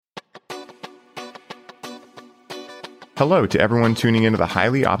Hello to everyone tuning into the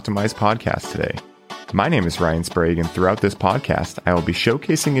Highly Optimized podcast today. My name is Ryan Sprague, and throughout this podcast, I will be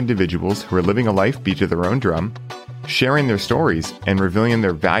showcasing individuals who are living a life beat to their own drum, sharing their stories, and revealing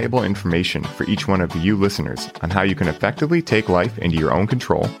their valuable information for each one of you listeners on how you can effectively take life into your own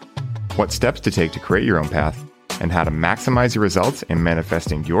control, what steps to take to create your own path, and how to maximize your results in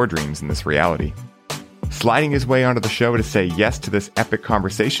manifesting your dreams in this reality. Sliding his way onto the show to say yes to this epic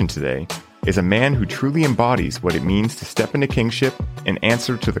conversation today is a man who truly embodies what it means to step into kingship and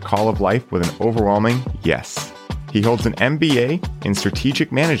answer to the call of life with an overwhelming yes. He holds an MBA in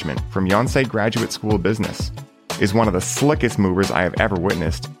strategic management from Yonsei Graduate School of Business, is one of the slickest movers I have ever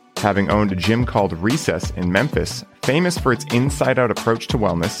witnessed, having owned a gym called Recess in Memphis, famous for its inside-out approach to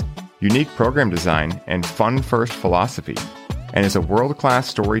wellness, unique program design, and fun-first philosophy, and is a world-class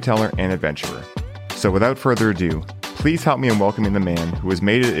storyteller and adventurer. So without further ado, please help me in welcoming the man who has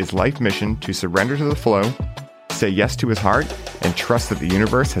made it his life mission to surrender to the flow, say yes to his heart, and trust that the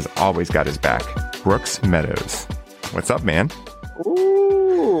universe has always got his back. Brooks Meadows. What's up, man?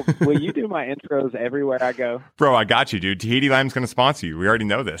 Ooh, will you do my intros everywhere I go? Bro, I got you, dude. Tahiti Lime's going to sponsor you. We already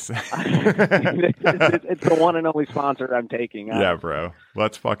know this. It's the one and only sponsor I'm taking. Yeah, bro.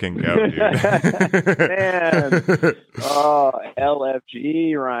 Let's fucking go, dude. Man. Oh,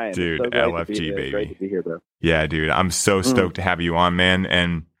 LFG, Ryan. Dude, so LFG, baby. Great to be here, bro. Yeah, dude. I'm so stoked to have you on, man.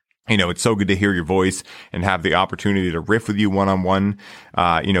 And you know, it's so good to hear your voice and have the opportunity to riff with you one-on-one.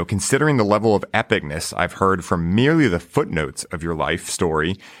 Considering the level of epicness I've heard from merely the footnotes of your life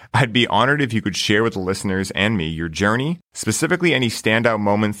story, I'd be honored if you could share with the listeners and me your journey, specifically any standout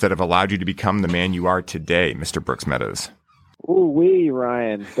moments that have allowed you to become the man you are today, Mr. Brooks Meadows. Ooh-wee,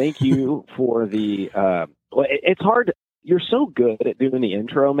 Ryan. Thank you for the... it's hard... You're so good at doing the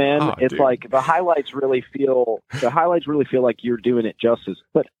intro, man. It's dude. like the highlights really feel like you're doing it justice.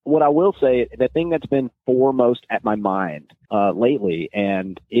 But what I will say, the thing that's been foremost at my mind lately,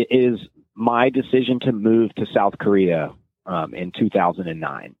 and it is my decision to move to South Korea in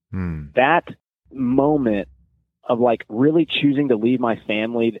 2009. That moment of like really choosing to leave my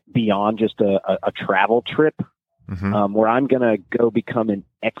family beyond just a travel trip, where I'm gonna go become an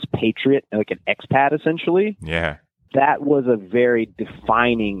expatriate, like an expat, essentially. Yeah. That was a very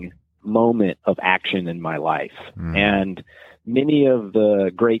defining moment of action in my life. And many of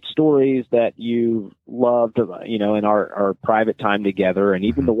the great stories that you loved, in our private time together, and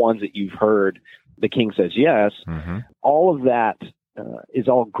even the ones that you've heard, The King Says Yes, all of that is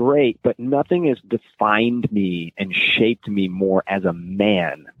all great, but nothing has defined me and shaped me more as a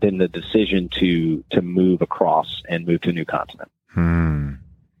man than the decision to move across and move to a new continent.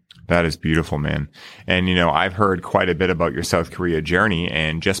 That is beautiful, man. And, I've heard quite a bit about your South Korea journey.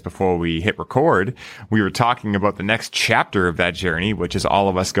 And just before we hit record, we were talking about the next chapter of that journey, which is all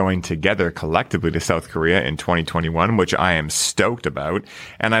of us going together collectively to South Korea in 2021, which I am stoked about.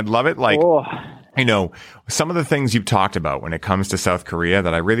 And I'd love it some of the things you've talked about when it comes to South Korea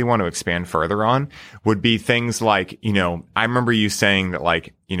that I really want to expand further on would be things like, I remember you saying that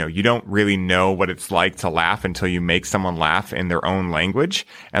you don't really know what it's like to laugh until you make someone laugh in their own language.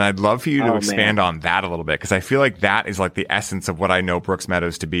 And I'd love for you to expand on that a little bit, because I feel like that is like the essence of what I know Brooks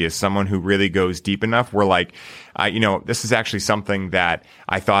Meadows to be, is someone who really goes deep enough where this is actually something that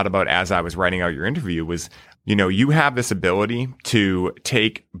I thought about as I was writing out your interview was, you have this ability to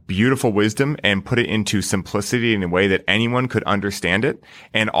take beautiful wisdom and put it into simplicity in a way that anyone could understand it.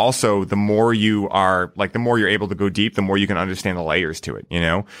 And also, the more you're able to go deep, the more you can understand the layers to it,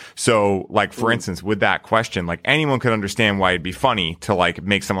 So, for instance, with that question, anyone could understand why it'd be funny to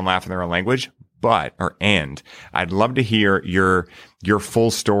make someone laugh in their own language. And I'd love to hear your full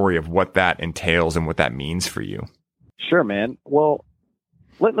story of what that entails and what that means for you. Sure, man. Well,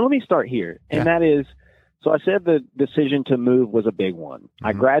 let me start here. And that is, so I said the decision to move was a big one.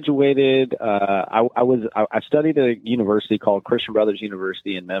 I graduated. I studied at a university called Christian Brothers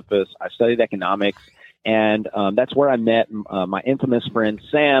University in Memphis. I studied economics, and that's where I met my infamous friend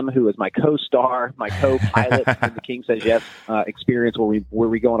Sam, who is my co-star, my co-pilot in the King Says Yes experience, where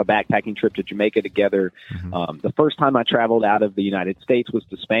we go on a backpacking trip to Jamaica together. The first time I traveled out of the United States was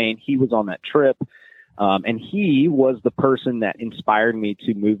to Spain. He was on that trip. And he was the person that inspired me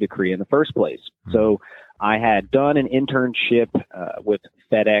to move to Korea in the first place. So I had done an internship with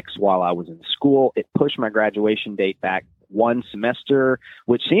FedEx while I was in school. It pushed my graduation date back one semester,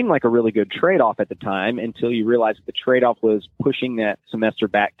 which seemed like a really good trade-off at the time, until you realize that the trade-off was pushing that semester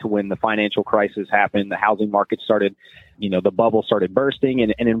back to when the financial crisis happened, the housing market started, the bubble started bursting,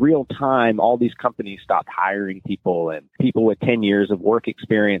 and in real time, all these companies stopped hiring people, and people with 10 years of work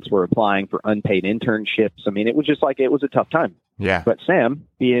experience were applying for unpaid internships. I mean, it was just it was a tough time. Yeah. But Sam,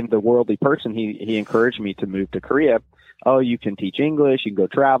 being the worldly person he encouraged me to move to Korea. oh, you can teach English, you can go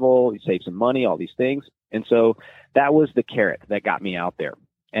travel, you save some money, all these things. And so that was the carrot that got me out there.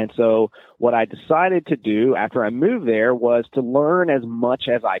 And so what I decided to do after I moved there was to learn as much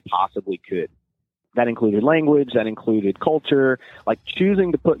as I possibly could. That included language, that included culture, like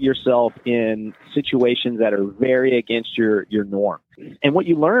choosing to put yourself in situations that are very against your norm. And what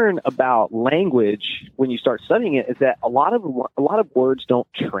you learn about language when you start studying it is that a lot of words don't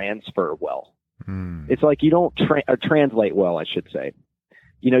transfer well. It's like you don't translate well, I should say.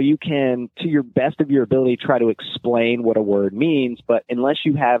 You can, to your best of your ability, try to explain what a word means, but unless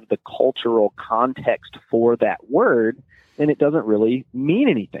you have the cultural context for that word, then it doesn't really mean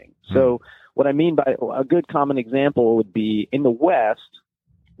anything. So what I mean by a good common example would be in the West,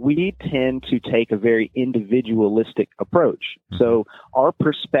 we tend to take a very individualistic approach. So our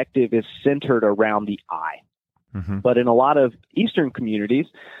perspective is centered around the I. But in a lot of Eastern communities,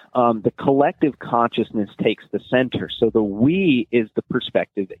 the collective consciousness takes the center. So the we is the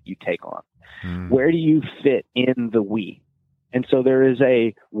perspective that you take on. Where do you fit in the we? And so there is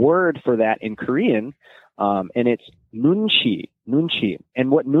a word for that in Korean, and it's nunchi.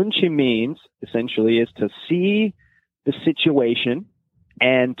 And what nunchi means essentially is to see the situation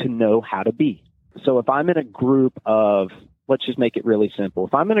and to know how to be. So if I'm in a group of, let's just make it really simple.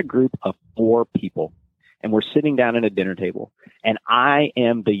 If I'm in a group of 4 people, and we're sitting down at a dinner table, and I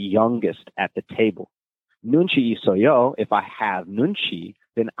am the youngest at the table. Nunchi soyo, if I have nunchi,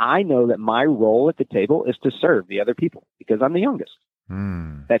 then I know that my role at the table is to serve the other people because I'm the youngest.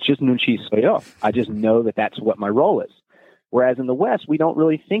 That's just nunchi soyo. I just know that that's what my role is. Whereas in the West, we don't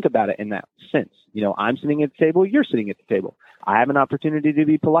really think about it in that sense. I'm sitting at the table, you're sitting at the table. I have an opportunity to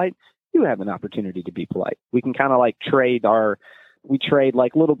be polite. You have an opportunity to be polite. We can kind of like trade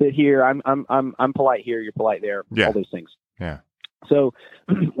like a little bit here. I'm polite here. You're polite there. Yeah. All those things. Yeah. So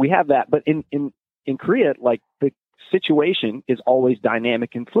we have that, but in Korea, like the situation is always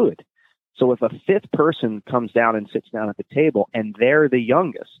dynamic and fluid. So if a 5th person comes down and sits down at the table and they're the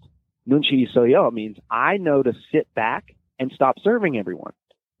youngest, nunchi soyo means I know to sit back and stop serving everyone.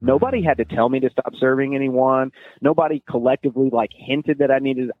 Nobody had to tell me to stop serving anyone. Nobody collectively like hinted that I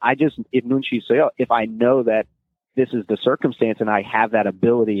needed. If nunchi soyo, if I know that this is the circumstance and I have that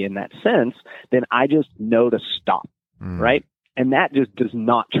ability in that sense, then I just know to stop, right? And that just does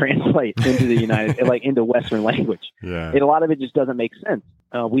not translate into the into Western language. Yeah. A lot of it just doesn't make sense.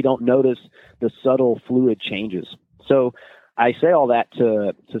 We don't notice the subtle fluid changes. So I say all that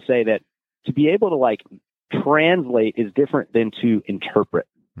to say that to be able to like translate is different than to interpret.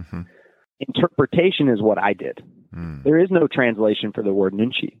 Interpretation is what I did. There is no translation for the word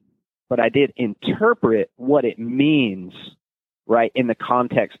nunchi. But I did interpret what it means, right, in the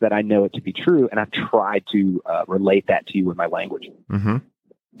context that I know it to be true, and I've tried to relate that to you with my language.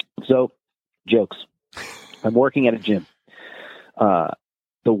 So, jokes. I'm working at a gym. The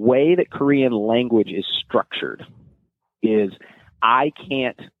way that Korean language is structured is I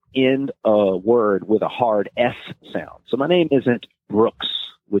can't end a word with a hard S sound. So my name isn't Brooks,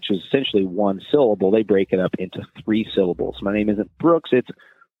 which is essentially one syllable. They break it up into 3 syllables. My name isn't Brooks, it's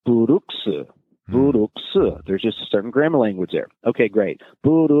Buruksu. Buruksu. There's just a certain grammar language there. Okay, great.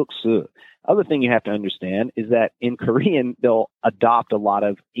 Buruksu. Other thing you have to understand is that in Korean, they'll adopt a lot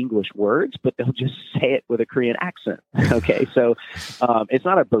of English words, but they'll just say it with a Korean accent. Okay, so it's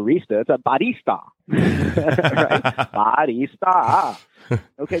not a barista, it's a barista. Right? Barista.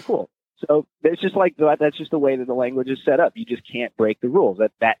 Okay, cool. So it's just like that's just the way that the language is set up. You just can't break the rules.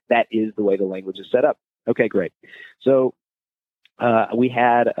 That is the way the language is set up. Okay, great. So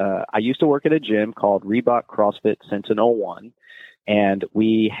I used to work at a gym called Reebok CrossFit Sentinel 1, and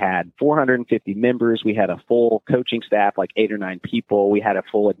we had 450 members. We had a full coaching staff, like 8 or 9 people. We had a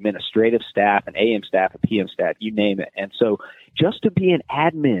full administrative staff, an AM staff, a PM staff, you name it. And so just to be an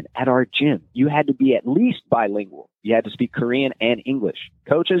admin at our gym, you had to be at least bilingual. You had to speak Korean and English.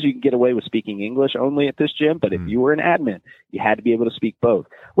 Coaches, you can get away with speaking English only at this gym, but if you were an admin, you had to be able to speak both.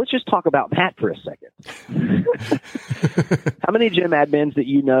 Let's just talk about that for a second. How many gym admins do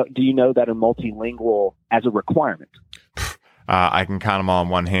you know that are multilingual as a requirement? I can count them all on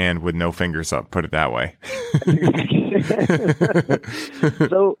one hand with no fingers up, put it that way.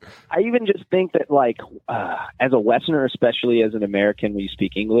 So I even just think that as a Westerner, especially as an American, when you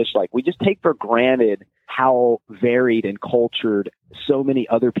speak English, we just take for granted how varied and cultured so many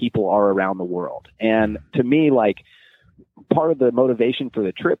other people are around the world. And to me, part of the motivation for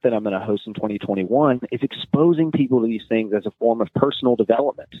the trip that I'm going to host in 2021 is exposing people to these things as a form of personal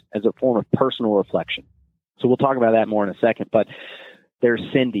development, as a form of personal reflection. So we'll talk about that more in a second, but there's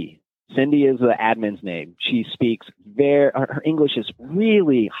Cindy. Cindy is the admin's name. She speaks her English is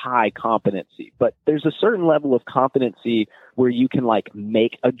really high competency, but there's a certain level of competency where you can like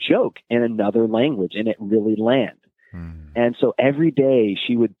make a joke in another language and it really land. And so every day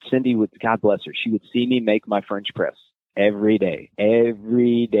Cindy would, God bless her, she would see me make my French press every day. Mail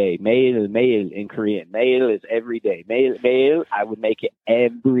in Korean. Mail is every day. Mail. I would make it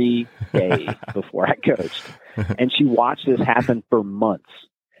every day before I coached. And she watched this happen for months.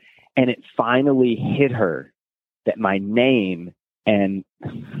 And it finally hit her that my name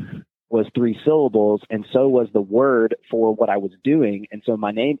was 3 syllables, and so was the word for what I was doing. And so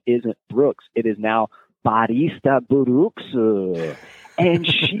my name isn't Brooks. It is now Barista Brooks. And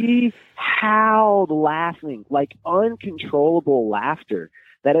she howled laughing, like uncontrollable laughter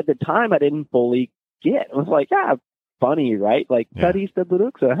that at the time I didn't fully get. I was like, funny, right? Like, Barista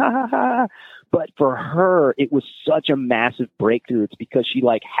Brooks, ha ha ha. But for her, it was such a massive breakthrough. It's because she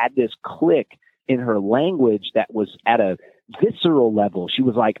like had this click in her language that was at a visceral level. She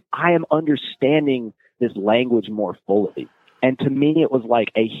was like, I am understanding this language more fully. And to me, it was like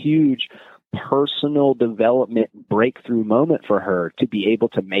a huge personal development breakthrough moment for her to be able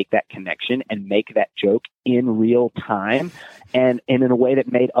to make that connection and make that joke in real time and in a way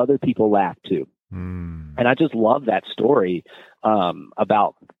that made other people laugh too. And I just love that story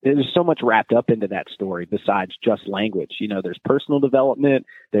about there's so much wrapped up into that story besides just language. You know, there's personal development,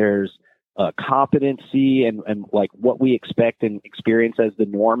 there's competency and like what we expect and experience as the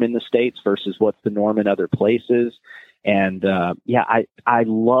norm in the States versus what's the norm in other places. And I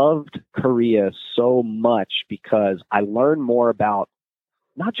loved Korea so much because I learned more about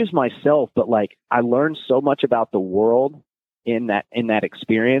not just myself, but like I learned so much about the world in that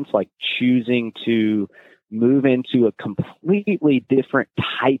experience, like choosing to move into a completely different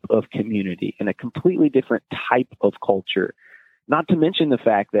type of community and a completely different type of culture. Not to mention the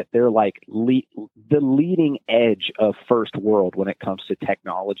fact that they're like the leading edge of first world when it comes to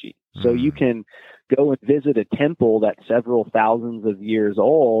technology. So you can go and visit a temple that's several thousands of years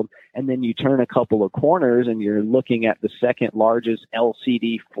old, and then you turn a couple of corners and you're looking at the second largest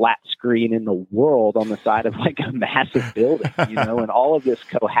LCD flat screen in the world on the side of like a massive building, you know, and all of this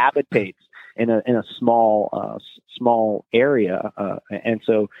cohabitates in a small area. And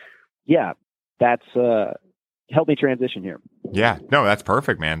so, that's help me transition here. Yeah, no, that's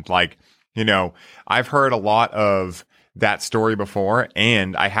perfect, man. Like, you know, I've heard a lot of that story before,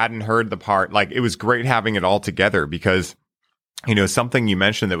 and I hadn't heard the part, like, it was great having it all together because, you know, something you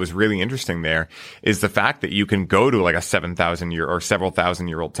mentioned that was really interesting there is the fact that you can go to like a 7,000 year or several thousand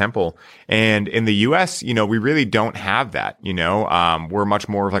year old temple. And in the US, you know, we really don't have that, you know, we're much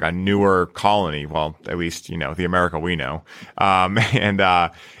more of like a newer colony. Well, at least, you know, the America we know.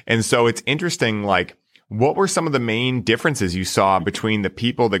 And so it's interesting, like, what were some of the main differences you saw between the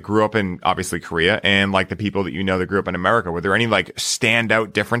people that grew up in obviously Korea and like the people that, you know, that grew up in America? Were there any like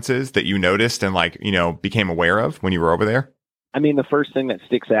standout differences that you noticed and like, you know, became aware of when you were over there? I mean, the first thing that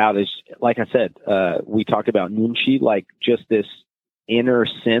sticks out is, like I said, we talked about nunchi, like just this inner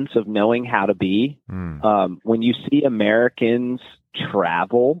sense of knowing how to be. When you see Americans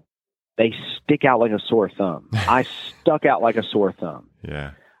travel, they stick out like a sore thumb. I stuck out like a sore thumb.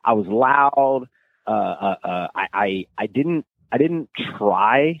 Yeah. I was loud. I didn't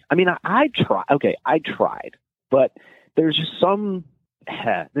try. I mean, I tried. Okay, I tried, but there's just some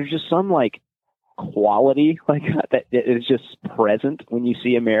like quality like that is just present when you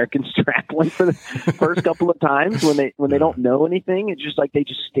see Americans traveling for the first couple of times when they don't know anything. It's just like they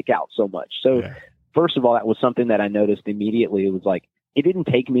just stick out so much. So first of all, that was something that I noticed immediately. It was like it didn't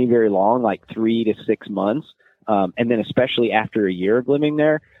take me very long, like 3 to 6 months, and then especially after a year of living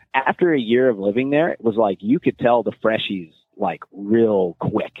there. After a year of living there, it was like you could tell the freshies like real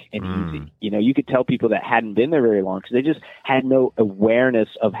quick and easy. You know, you could tell people that hadn't been there very long because they just had no awareness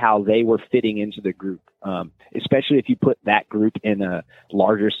of how they were fitting into the group. Especially if you put that group in a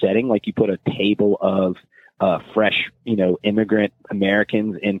larger setting, like you put a table of fresh, you know, immigrant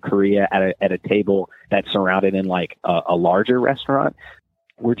Americans in Korea at a table that's surrounded in like a larger restaurant.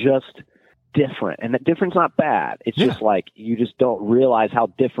 We're just different, and that difference not bad. It's just like you just don't realize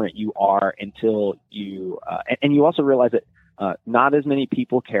how different you are until you and you also realize that not as many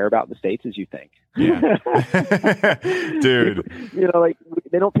people care about the States as you think. Dude, you know, like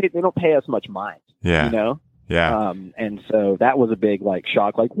they don't pay us much mind. You know. And so that was a big like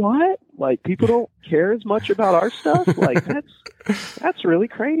shock. Like what? Like people don't care as much about our stuff. Like that's really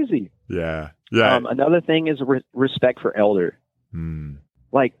crazy. Another thing is respect for elder.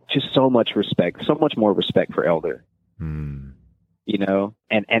 Like just so much respect, so much more respect for elder, you know,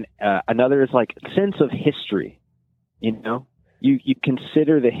 and another is like sense of history, you know, you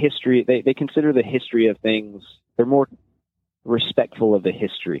consider the history. They consider the history of things. They're more respectful of the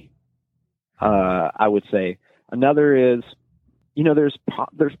history. I would say another is,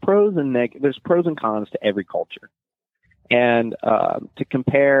 there's pros and cons to every culture, and to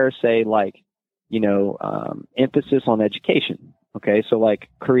compare, say, like, emphasis on education. Okay, so like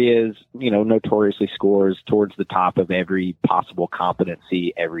Korea's, notoriously scores towards the top of every possible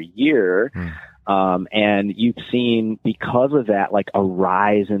competency every year. And you've seen, because of that, like a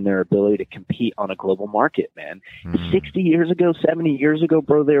rise in their ability to compete on a global market, man. 60 years ago, 70 years ago,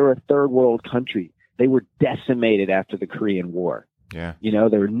 bro, they were a third world country. They were decimated after the Korean War. Yeah.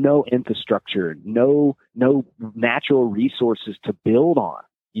 There were no infrastructure, no natural resources to build on.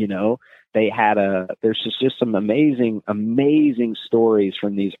 They had there's just some amazing stories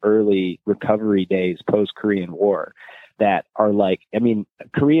from these early recovery days post-Korean War that are like,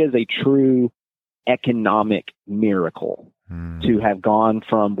 Korea is a true economic miracle to have gone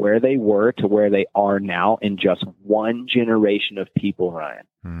from where they were to where they are now in just one generation of people, Ryan.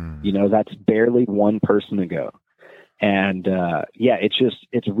 That's barely one person ago. And,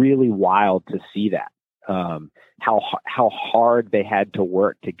 it's really wild to see that, how hard they had to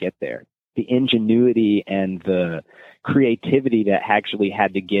work to get there. The ingenuity and the creativity that actually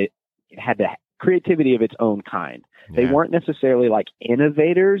had the creativity of its own kind. Yeah. They weren't necessarily like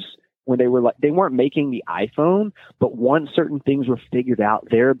innovators when they weren't making the iPhone, but once certain things were figured out,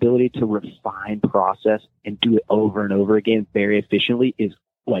 their ability to refine, process, and do it over and over again very efficiently is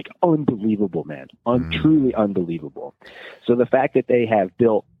like unbelievable, man. Truly unbelievable. So the fact that they have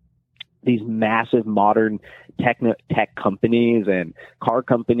built these massive modern tech companies and car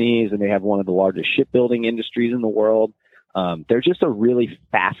companies, and they have one of the largest shipbuilding industries in the world. They're just a really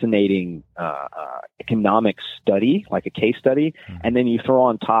fascinating economic study, like a case study. And then you throw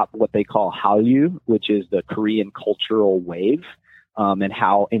on top what they call Hallyu, which is the Korean cultural wave, and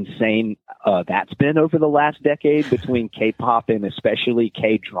how insane that's been over the last decade between K-pop and especially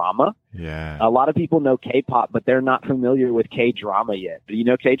K-drama. Yeah. A lot of people know K-pop, but they're not familiar with K-drama yet. Do you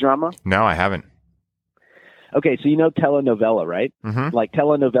know K-drama? No, I haven't. Okay, so you know telenovela, right? Like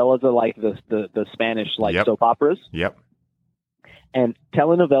telenovelas are like the Spanish soap operas. Yep. And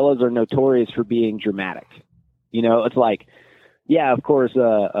telenovelas are notorious for being dramatic. It's like, yeah, of course,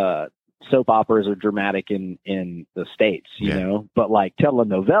 soap operas are dramatic in the States, you know, but like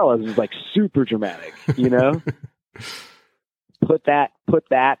telenovelas is like super dramatic, Put that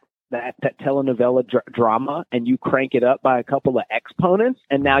telenovela drama and you crank it up by a couple of exponents,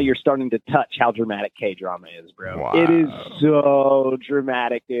 and now you're starting to touch how dramatic K-drama is, bro. Wow. It is so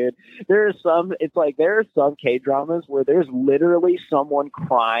dramatic, dude. There are some K-dramas where there's literally someone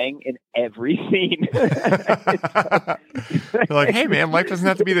crying in every scene. You're like, hey man, life doesn't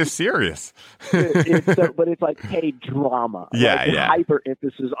have to be this serious. But it's like K-drama. Yeah, like hyper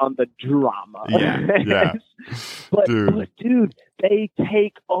emphasis on the drama. Yeah. But dude, they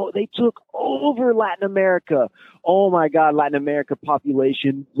took over Latin America. Oh my God, Latin America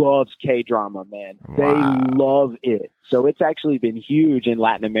population loves K-drama, man. Wow. They love it. So it's actually been huge in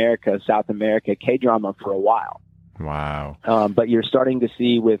Latin America, South America, K-drama for a while. Wow. But you're starting to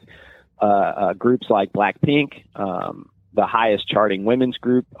see with groups like Blackpink, the highest charting women's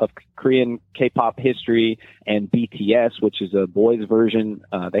group of Korean K-pop history, and BTS, which is a boys version.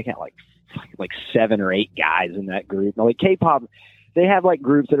 They got like 7 or 8 guys in that group. Now, like K-pop, they have like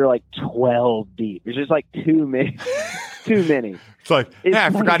groups that are like 12 deep. There's just like too many. It's like, I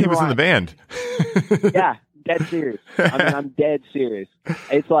forgot he was in the band. Yeah, dead serious. I'm dead serious.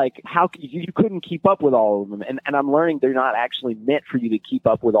 It's like, how you couldn't keep up with all of them. And I'm learning they're not actually meant for you to keep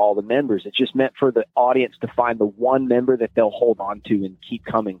up with all the members. It's just meant for the audience to find the one member that they'll hold on to and keep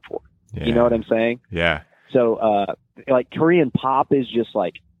coming for. Yeah. You know what I'm saying? Yeah. So, like Korean pop is just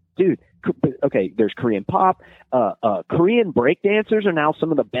like, dude, okay, there's Korean pop. Korean breakdancers are now some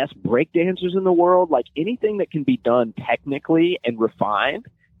of the best breakdancers in the world. Like anything that can be done technically and refined,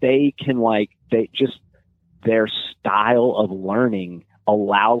 their style of learning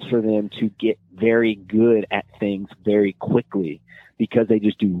allows for them to get very good at things very quickly because they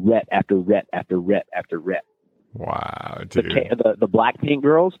just do rep after rep after rep after rep. Wow, dude. The Blackpink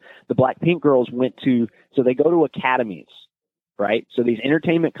girls they go to academies. Right. So these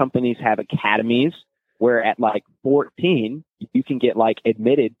entertainment companies have academies where at like 14, you can get like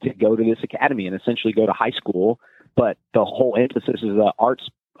admitted to go to this academy and essentially go to high school. But the whole emphasis is an arts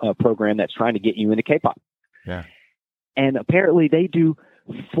program that's trying to get you into K-pop. Yeah. And apparently they do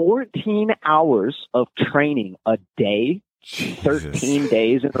 14 hours of training a day, Jesus. 13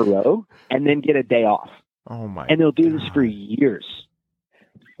 days in a row, and then get a day off. Oh my! And they'll do this for years.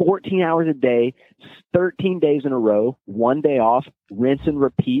 14 hours a day, 13 days in a row, 1 day off, rinse and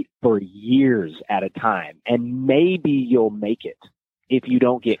repeat for years at a time. And maybe you'll make it if you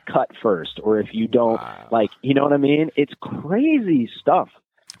don't get cut first, or if you don't you know what I mean? It's crazy stuff.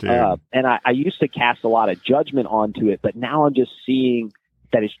 And I used to cast a lot of judgment onto it, but now I'm just seeing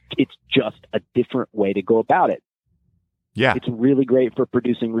that it's just a different way to go about it. Yeah. It's really great for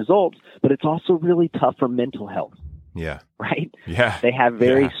producing results, but it's also really tough for mental health. Yeah. Right? Yeah. They have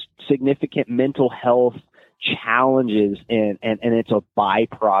very significant mental health challenges, and it's a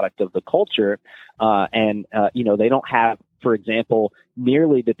byproduct of the culture. They don't have, for example,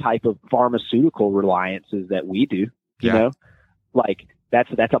 nearly the type of pharmaceutical reliances that we do, you know, like that's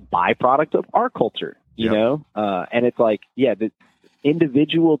a byproduct of our culture, you know? And it's like, the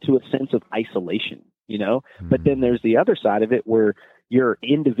individual to a sense of isolation, you know, but then there's the other side of it where your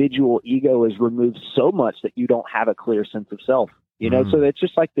individual ego is removed so much that you don't have a clear sense of self, you know? So it's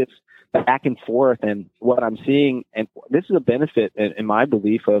just like this back and forth. And what I'm seeing, and this is a benefit in my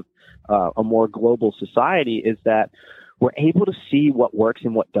belief of a more global society, is that we're able to see what works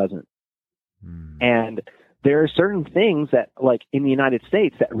and what doesn't. And there are certain things that, like in the United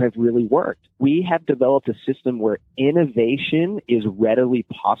States, that have really worked. We have developed a system where innovation is readily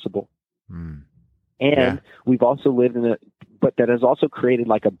possible. And we've also lived but that has also created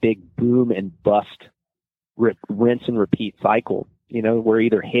like a big boom and bust, rinse and repeat cycle. You know, we're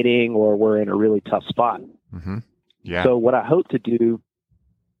either hitting or we're in a really tough spot. Yeah. So what I hope to do,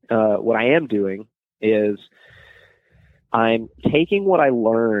 what I am doing, is I'm taking what I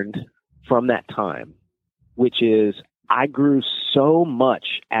learned from that time, which is I grew so much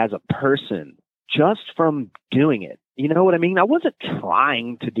as a person just from doing it. You know what I mean? I wasn't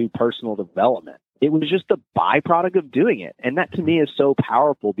trying to do personal development. It was just the byproduct of doing it. And that to me is so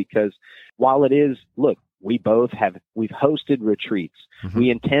powerful, because while it is, look, we've hosted retreats.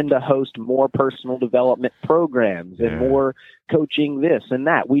 We intend to host more personal development programs and more coaching, this and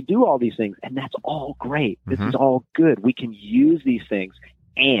that. We do all these things, and that's all great. This is all good. We can use these things,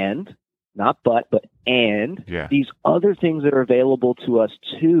 and these other things that are available to us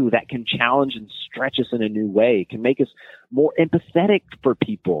too, that can challenge and stretch us in a new way, can make us more empathetic for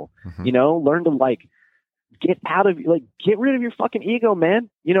people, you know, learn to get rid of your fucking ego, man.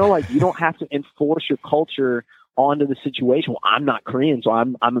 You know, like, you don't have to enforce your culture onto the situation. Well, I'm not Korean, so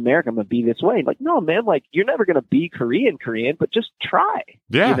I'm American, I'm going to be this way. Like, no, man, like, you're never going to be Korean, but just try,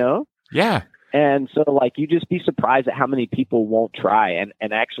 you know? Yeah. And so, like, you just be surprised at how many people won't try.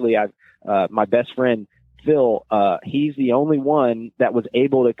 And actually, my best friend, Phil, he's the only one that was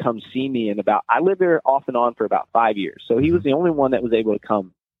able to come see me I lived there off and on for about 5 years. So he was the only one that was able to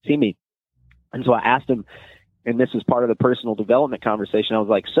come see me. And so I asked him, and this is part of the personal development conversation. I was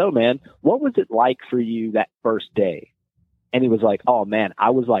like, so man, what was it like for you that first day? And he was like, oh man, I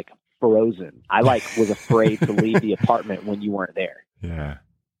was like frozen. I was afraid to leave the apartment when you weren't there. Yeah.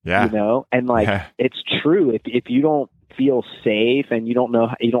 Yeah. You know, and it's true. If you don't feel safe and you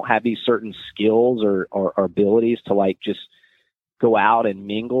don't have these certain skills or abilities to just go out and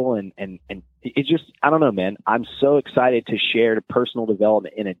mingle and it just, I don't know, man. I'm so excited to share personal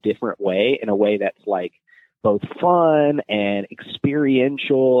development in a different way, in a way that's both fun and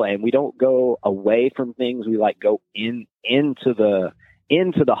experiential, and we don't go away from things. We go into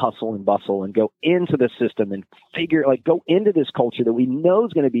the hustle and bustle and go into the system and go into this culture that we know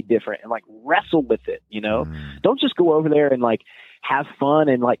is going to be different and wrestle with it, you know? Don't just go over there and have fun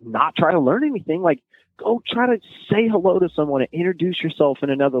and not try to learn anything. Go try to say hello to someone and introduce yourself in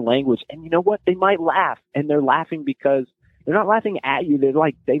another language. And you know what? They might laugh, and they're laughing because they're not laughing at you. They're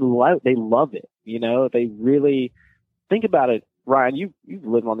they love it. You know, they really think about it. Ryan, you've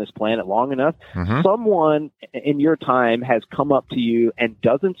lived on this planet long enough. Someone in your time has come up to you and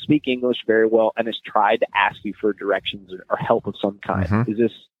doesn't speak English very well and has tried to ask you for directions or help of some kind. Is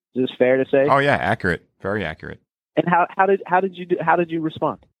this fair to say? Oh yeah, accurate. Very accurate. And how did you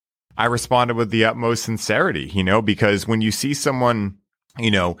respond? I responded with the utmost sincerity, you know, because when you see someone,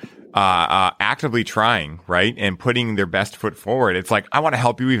 you know, actively trying, right, and putting their best foot forward, it's I want to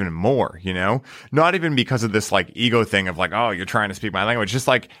help you even more, you know, not even because of this ego thing of oh, you're trying to speak my language, just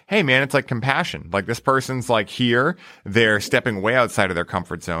hey man, it's compassion. This person's here, they're stepping way outside of their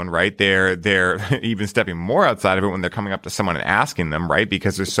comfort zone, right? They're even stepping more outside of it when they're coming up to someone and asking them, right?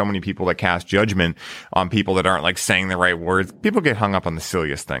 Because there's so many people that cast judgment on people that aren't saying the right words. People get hung up on the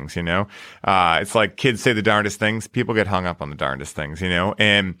silliest things, you know? It's kids say the darndest things. People get hung up on the darndest things, you know?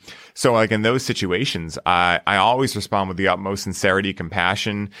 And so in those situations, I always respond with the utmost sincerity,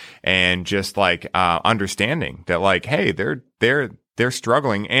 compassion, and just understanding that hey, they're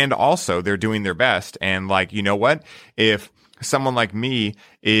struggling, and also they're doing their best. And you know what? If someone like me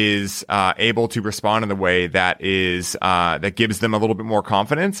is able to respond in the way that is that gives them a little bit more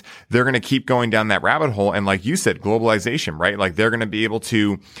confidence, they're going to keep going down that rabbit hole. And like you said, globalization, right? Like they're going to be able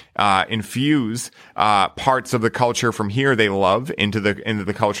to infuse parts of the culture from here they love into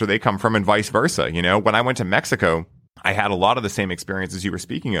the culture they come from, and vice versa. You know, when I went to Mexico, I had a lot of the same experiences you were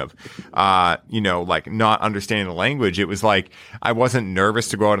speaking of, like not understanding the language. It was like I wasn't nervous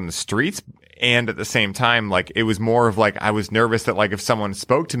to go out in the streets. And at the same time, like it was more of like I was nervous that like if someone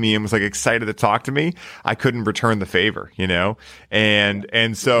spoke to me and was like excited to talk to me, I couldn't return the favor, you know?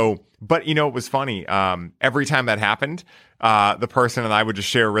 And so, but you know, it was funny. Every time that happened, the person and I would just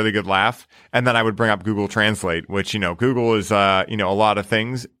share a really good laugh. And then I would bring up Google Translate, which, you know, Google is, a lot of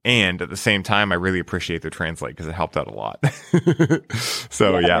things. And at the same time, I really appreciate their Translate because it helped out a lot.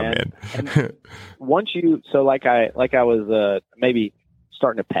 So yeah, man. And once like I was, maybe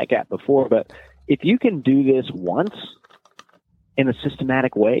starting to peck at before, but if you can do this once in a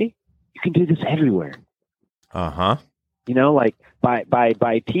systematic way, you can do this everywhere. You know, like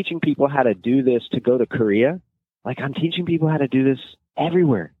by teaching people how to do this to go to Korea, like I'm teaching people how to do this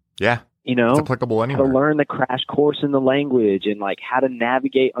everywhere. Yeah. You know, it's applicable anywhere. How to learn the crash course in the language and like how to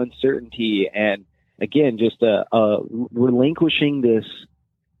navigate uncertainty. And again, just relinquishing this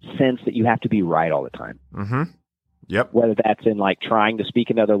sense that you have to be right all the time. Mm-hmm. Yep. Whether that's in like trying to speak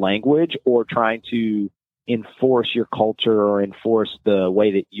another language or trying to enforce your culture or enforce the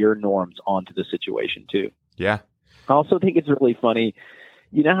way that your norms onto the situation too. Yeah. I also think it's really funny.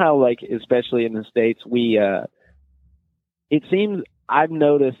 You know how like, especially in the States, it seems I've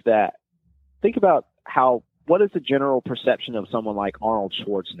noticed that, think about what is the general perception of someone like Arnold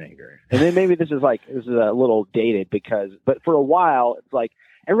Schwarzenegger? And then maybe this is a little dated but for a while, it's like,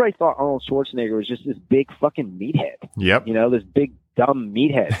 everybody thought Arnold Schwarzenegger was just this big fucking meathead. Yep. You know, this big dumb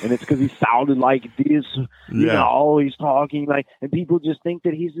meathead. And it's because he sounded like this, you know, always talking like, and people just think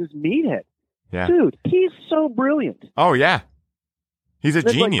that he's this meathead. Yeah. Dude, he's so brilliant. Oh yeah. He's a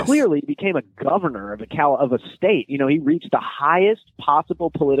genius. Like, clearly became a governor of a state. You know, he reached the highest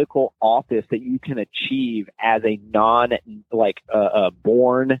possible political office that you can achieve as a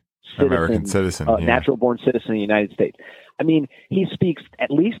born citizen, American citizen, natural born citizen of the United States. I mean, he speaks at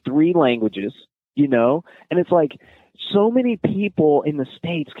least 3 languages, you know, and it's like so many people in the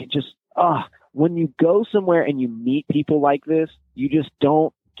States can just, when you go somewhere and you meet people like this, you just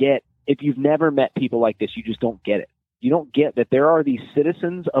don't get, if you've never met people like this, you just don't get it. You don't get that there are these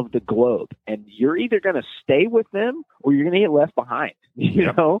citizens of the globe, and you're either going to stay with them or you're going to get left behind.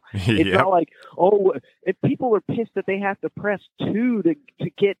 You know, it's not like, if people are pissed that they have to press 2 to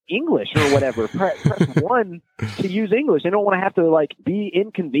get English or whatever, press 1 to use English. They don't want to have to like be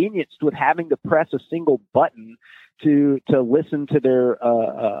inconvenienced with having to press a single button to listen to their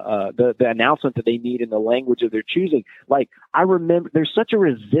the announcement that they need in the language of their choosing. Like, I remember there's such a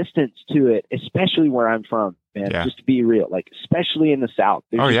resistance to it, especially where I'm from, man. Yeah. Just to be real, like especially in the South,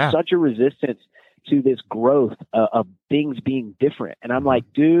 there's such a resistance to this growth of things being different. And I'm like,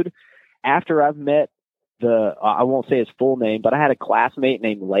 dude, after I've met I won't say his full name, but I had a classmate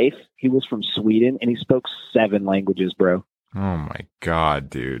named Leif. He was from Sweden and he spoke 7 languages, bro. Oh my God,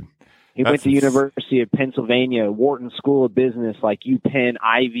 dude. He went to University of Pennsylvania, Wharton School of Business, like UPenn,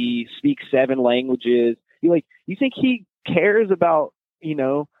 Ivy, speaks 7 languages. You think he cares about,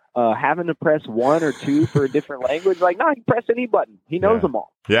 having to press 1 or 2 for a different language? Like, no, he can press any button. He knows them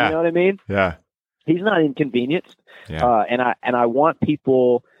all. Yeah. You know what I mean? Yeah. He's not inconvenienced. Yeah. And I want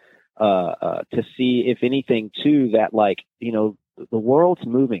people to see, if anything, too, that the world's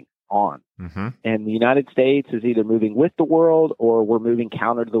moving on. Mm-hmm. And the United States is either moving with the world or we're moving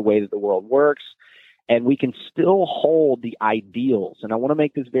counter to the way that the world works. And we can still hold the ideals. And I want to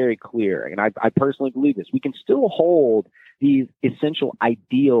make this very clear. And I personally believe this. We can still hold these essential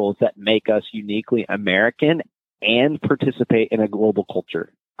ideals that make us uniquely American and participate in a global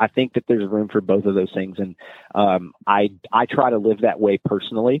culture. I think that there's room for both of those things. And I try to live that way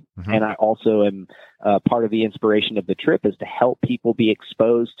personally. Mm-hmm. And I also am part of the inspiration of the trip is to help people be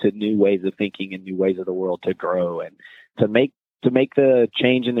exposed to new ways of thinking and new ways of the world to grow and to make the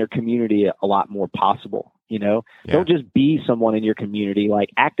change in their community a lot more possible. Don't just be someone in your community, like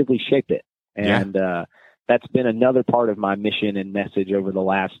actively shape it. And that's been another part of my mission and message over the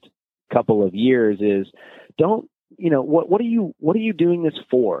last couple of years is what are you doing this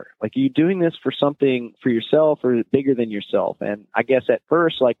for? Like, are you doing this for something for yourself or bigger than yourself? And I guess at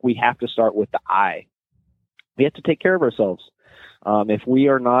first, we have to start with the I. We have to take care of ourselves. If we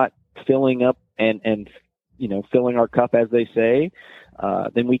are not filling up and filling our cup, as they say,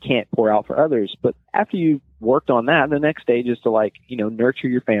 then we can't pour out for others. But after you've worked on that, the next stage is to nurture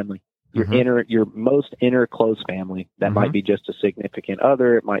your family. your most inner close family. That might be just a significant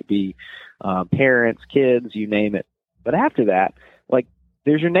other. It might be parents, kids, you name it. But after that, like,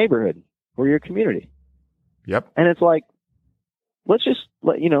 there's your neighborhood or your community. Yep. And it's like, let's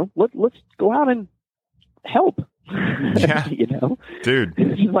go out and help. Yeah. Dude.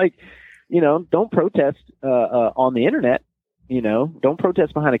 It's like, don't protest on the internet. Don't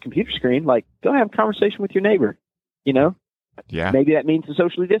protest behind a computer screen. Like, go have a conversation with your neighbor. Yeah. Maybe that means a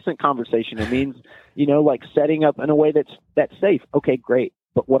socially distant conversation. It means, like setting up in a way that's safe. Okay, great.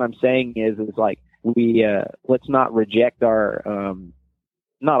 But what I'm saying is like, we let's not reject our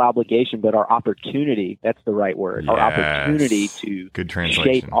not obligation, but our opportunity. That's the right word. Yes. Our opportunity to Good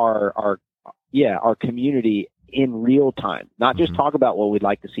translation. shape our community in real time, not just talk about what we'd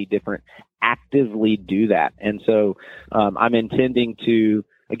like to see different, actively do that. And so I'm intending to,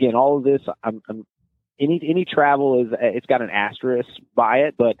 again, all of this, any travel it's got an asterisk by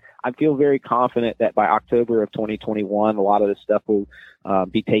it, but I feel very confident that by October of 2021, a lot of this stuff will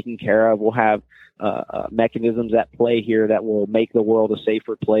be taken care of. We'll have mechanisms at play here that will make the world a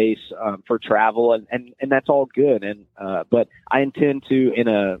safer place for travel, and that's all good. And but I intend to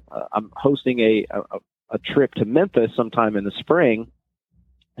I'm hosting a trip to Memphis sometime in the spring,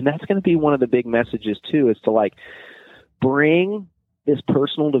 and that's going to be one of the big messages too, is to like bring this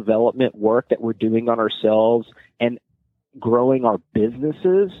personal development work that we're doing on ourselves and growing our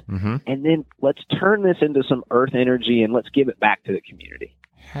businesses, and then let's turn this into some earth energy and let's give it back to the community.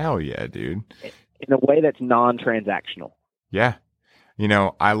 Hell yeah, dude. In a way that's non-transactional. Yeah.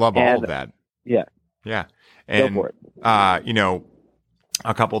 I love all of that. Yeah. Yeah. And, go for it.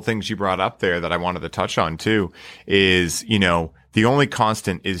 A couple of things you brought up there that I wanted to touch on too is, the only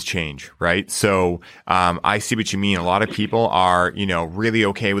constant is change, right? So, I see what you mean. A lot of people are, really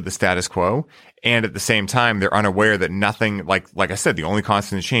okay with the status quo. And at the same time, they're unaware that nothing, like I said, the only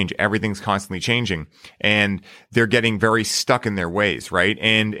constant is change. Everything's constantly changing, and they're getting very stuck in their ways, right?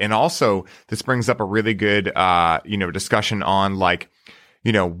 And also this brings up a really good, discussion on like,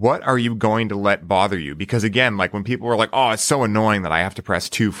 what are you going to let bother you? Because again, like when people were like, oh, it's so annoying that I have to press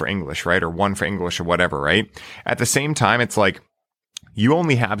 2 for English, right? Or 1 for English or whatever, right? At the same time, it's like, you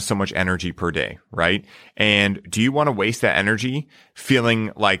only have so much energy per day, right? And do you want to waste that energy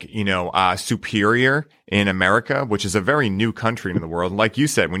feeling like, superior in America, which is a very new country in the world? Like you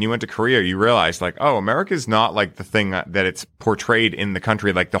said, when you went to Korea, you realized like, oh, America is not like the thing that it's portrayed in the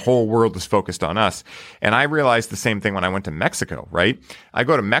country. Like the whole world is focused on us. And I realized the same thing when I went to Mexico, right? I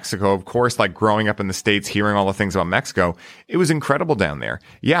go to Mexico, of course, like growing up in the States, hearing all the things about Mexico, it was incredible down there.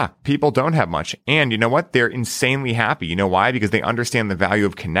 Yeah, people don't have much. And you know what? They're insanely happy. You know why? Because they understand the value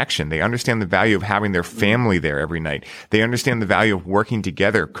of connection. They understand the value of having their family there every night. They understand the value of working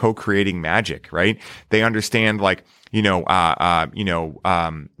together, co-creating magic, right? They understand like, loving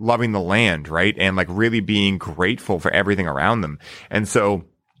the land, right? And like really being grateful for everything around them. And so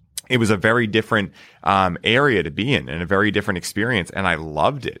it was a very different area to be in and a very different experience. And I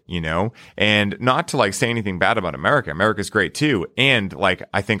loved it, and not to like say anything bad about America. America's great too. And like,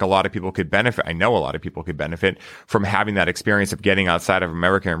 I think a lot of people could benefit. I know a lot of people could benefit from having that experience of getting outside of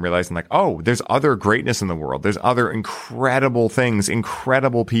America and realizing like, oh, there's other greatness in the world. There's other incredible things,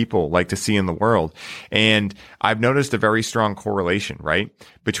 incredible people like to see in the world. And I've noticed a very strong correlation, right?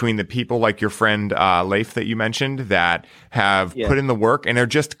 Between the people like your friend, Leif that you mentioned that have put in the work and are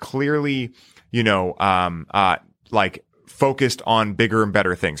just clearly, like focused on bigger and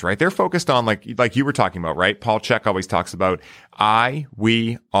better things, right? They're focused on like you were talking about, right? Paul Chek always talks about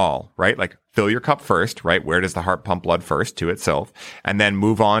we, all, right? Like fill your cup first, right? Where does the heart pump blood first? To itself, and then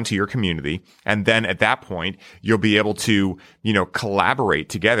move on to your community. And then at that point, you'll be able to, collaborate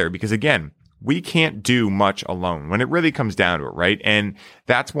together, because again, we can't do much alone when it really comes down to it, right? And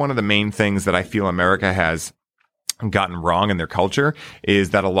that's one of the main things that I feel America has gotten wrong in their culture,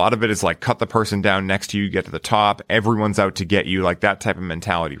 is that a lot of it is like cut the person down next to you, get to the top, everyone's out to get you, like that type of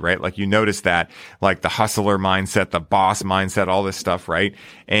mentality, right? Like you notice that, like the hustler mindset, the boss mindset, all this stuff, right?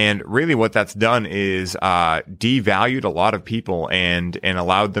 And really what that's done is devalued a lot of people and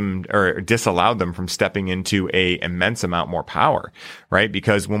allowed them or disallowed them from stepping into a immense amount more power, right?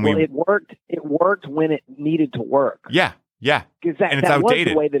 Because when it worked when it needed to work. Yeah. Yeah. Because that was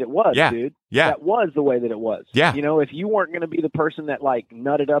the way that it was, dude. Yeah. That was the way that it was. Yeah. If you weren't going to be the person that like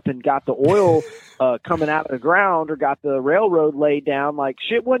nutted up and got the oil coming out of the ground or got the railroad laid down, like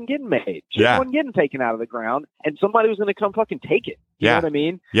shit wasn't getting made. Shit wasn't getting taken out of the ground, and somebody was going to come fucking take it. You know what I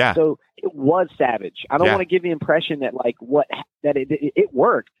mean? Yeah. So it was savage. I don't want to give the impression that like it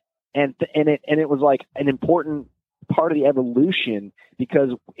worked and it was like an important part of the evolution because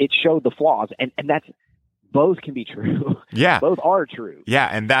it showed the flaws, and both can be true. Yeah. Both are true. Yeah.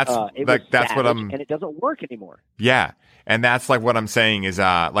 And that's that's what I'm, and it doesn't work anymore. yeah. And that's like what I'm saying is,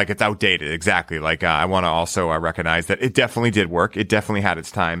 like it's outdated. Exactly. Like, I want to also recognize that it definitely did work. It definitely had its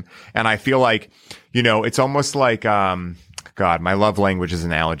time. And I feel like, it's almost like, God, my love language is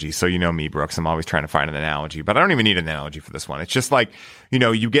analogy. So you know me, Brooks. I'm always trying to find an analogy, but I don't even need an analogy for this one. It's just like,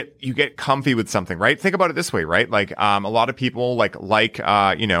 you get comfy with something, right? Think about it this way, right? Like, a lot of people like,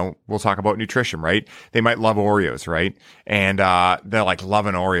 we'll talk about nutrition, right? They might love Oreos, right? And, they're like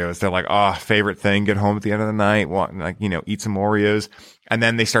loving Oreos. They're like, oh, favorite thing, get home at the end of the night, eat some Oreos. And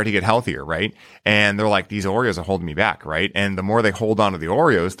then they start to get healthier, right? And they're like, these Oreos are holding me back, right? And the more they hold on to the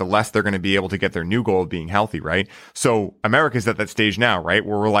Oreos, the less they're going to be able to get their new goal of being healthy, right? So America's at that stage now, right?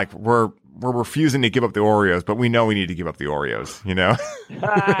 Where we're refusing to give up the Oreos, but we know we need to give up the Oreos,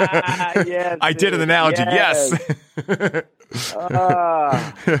 Yes, I did an analogy. Yes.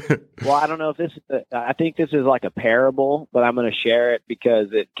 Well, I don't know if I think this is like a parable, but I'm going to share it because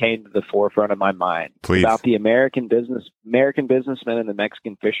it came to the forefront of my mind. Please. About the American businessman and the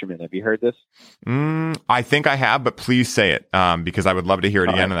Mexican fisherman. Have you heard this? I think I have, but please say it, because I would love to hear it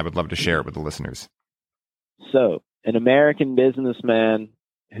All again, right. and I would love to share it with the listeners. So, an American businessman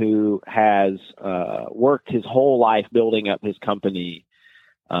who has worked his whole life building up his company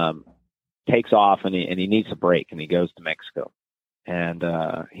takes off and he needs a break, and he goes to Mexico, and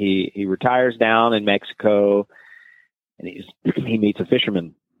he retires down in Mexico, and he meets a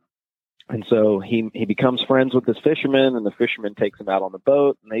fisherman, and so he becomes friends with this fisherman, and the fisherman takes him out on the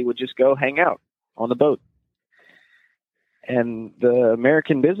boat, and they would just go hang out on the boat. And the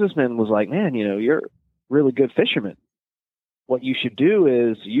American businessman was like, man, you're a really good fisherman. What you should do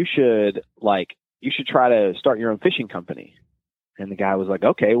is you should try to start your own fishing company. And the guy was like,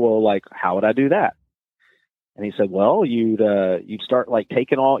 okay, well, like, how would I do that? And he said, well, you'd start like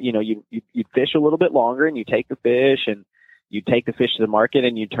taking all, you'd fish a little bit longer, and you take the fish, and you'd take the fish to the market,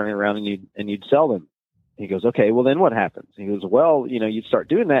 and you'd turn it around and you'd sell them. And he goes, okay, well then what happens? And he goes, well, you'd start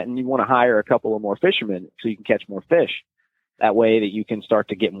doing that, and you want to hire a couple of more fishermen so you can catch more fish. That way that you can start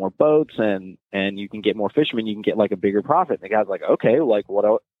to get more boats and you can get more fishermen, you can get like a bigger profit. And the guy's like, okay, like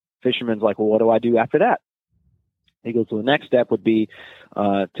fisherman's like, well, what do I do after that? He goes, so the next step would be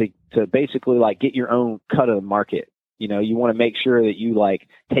to basically like get your own cut of the market. You want to make sure that you like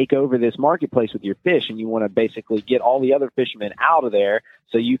take over this marketplace with your fish, and you want to basically get all the other fishermen out of there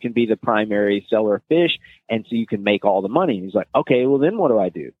so you can be the primary seller of fish, and so you can make all the money. And he's like, okay, well then what do I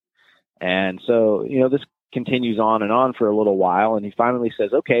do? And so, this continues on and on for a little while, and he finally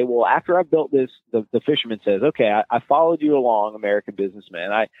says, okay, well, after I've built this, the fisherman says, okay, I followed you along, American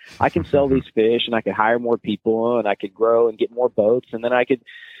businessman. I can sell these fish, and I could hire more people, and I could grow and get more boats, and then I could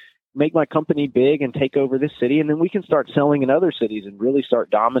make my company big and take over this city, and then we can start selling in other cities and really start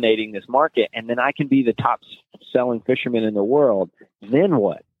dominating this market, and then I can be the top selling fisherman in the world. Then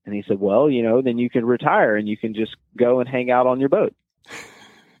what? And he said, well, then you can retire, and you can just go and hang out on your boat.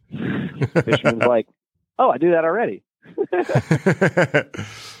 Fisherman's like, oh, I do that already.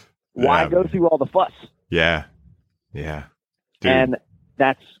 Why go through all the fuss? Yeah. Yeah. Dude. And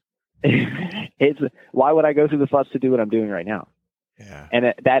why would I go through the fuss to do what I'm doing right now? Yeah.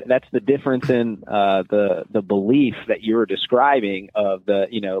 And that's the difference in the belief that you're describing of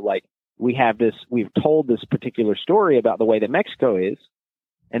we've told this particular story about the way that Mexico is,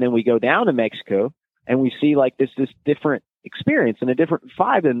 and then we go down to Mexico and we see like this different experience and a different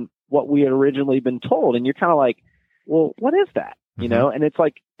vibe than what we had originally been told. And you're kind of like, well, what is that? Mm-hmm. And it's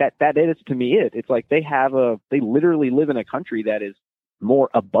like that is to me it's like they literally live in a country that is more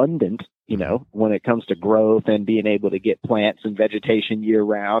abundant, when it comes to growth and being able to get plants and vegetation year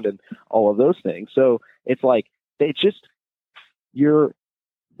round and all of those things. So it's like, it's just,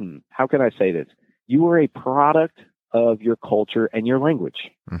 how can I say this? You are a product of your culture and your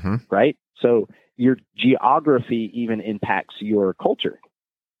language, mm-hmm. right? So your geography even impacts your culture.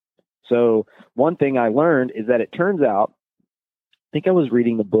 So one thing I learned is that it turns out, I think I was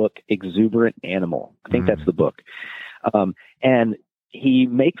reading the book Exuberant Animal. I think that's the book. And he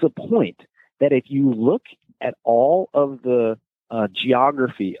makes a point that if you look at all of the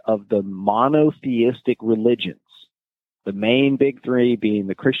geography of the monotheistic religions, the main big three being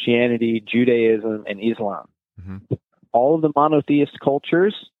the Christianity, Judaism, and Islam, mm-hmm. all of the monotheist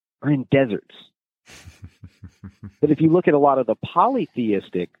cultures are in deserts. But if you look at a lot of the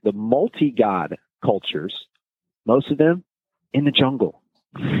polytheistic, the multi-god cultures, most of them in the jungle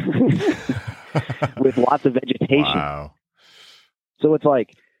with lots of vegetation. Wow. So it's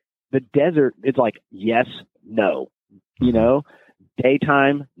like the desert, it's like, yes, no,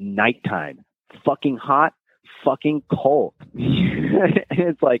 daytime, nighttime, fucking hot, fucking cult.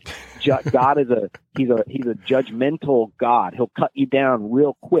 It's like God is he's a judgmental God. He'll cut you down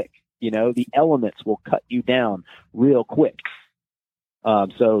real quick. The elements will cut you down real quick.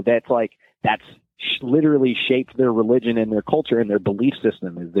 So that's literally shaped their religion and their culture and their belief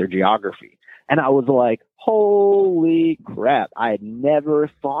system is their geography. And I was like, holy crap. I had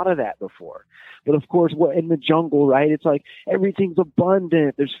never thought of that before. But of course, in the jungle, right? It's like everything's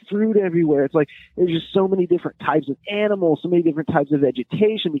abundant. There's fruit everywhere. It's like there's just so many different types of animals, so many different types of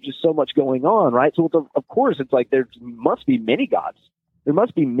vegetation. There's just so much going on, right? So of course, it's like there must be many gods. There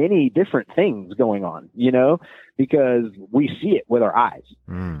must be many different things going on, because we see it with our eyes.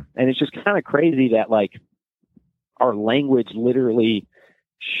 And it's just kind of crazy that like our language literally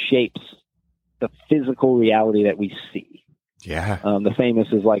shapes the physical reality that we see. Yeah. The famous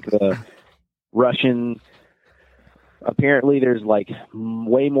is like the Russian. Apparently there's like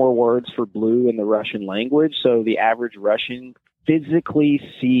way more words for blue in the Russian language. So the average Russian physically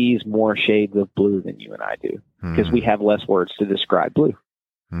sees more shades of blue than you and I do because we have less words to describe blue.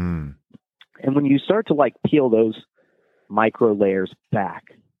 And when you start to like peel those micro layers back,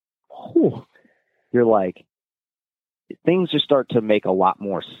 you're like, things just start to make a lot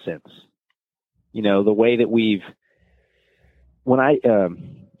more sense. The way that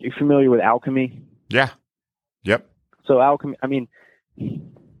you're familiar with alchemy? Yeah. Yep. So alchemy,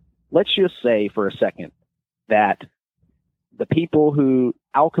 let's just say for a second that the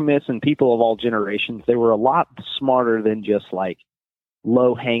alchemists and people of all generations, they were a lot smarter than just like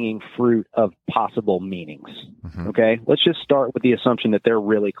low-hanging fruit of possible meanings. Okay? Let's just start with the assumption that they're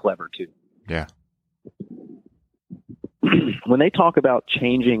really clever too. Yeah. When they talk about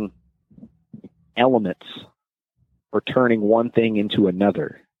changing elements or turning one thing into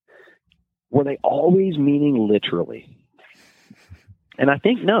another, were they always meaning literally? And I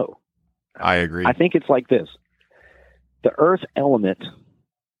think no. I agree. I think it's like this. The earth element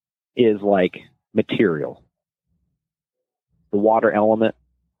is like material. The water element,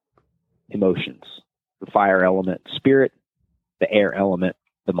 emotions. The fire element, spirit. The air element,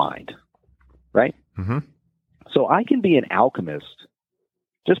 the mind. Right? So I can be an alchemist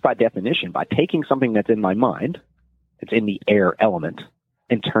just by definition, by taking something that's in my mind, it's in the air element,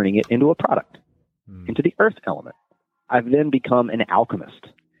 and turning it into a product, into the earth element. I've then become an alchemist.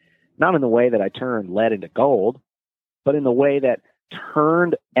 Not in the way that I turned lead into gold, but in the way that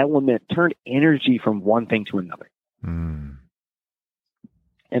turned energy from one thing to another. And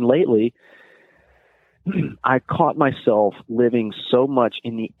lately, I caught myself living so much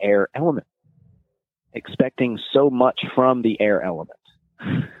in the air element, expecting so much from the air element.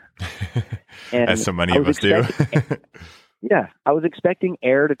 And as so many of us do. Yeah, I was expecting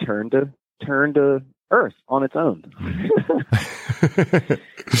air to turn to earth on its own.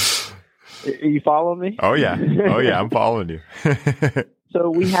 You follow me? Oh yeah, I'm following you. So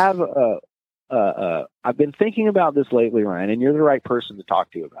we have I've been thinking about this lately, Ryan, and you're the right person to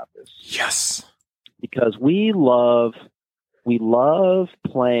talk to about this. Yes, because we love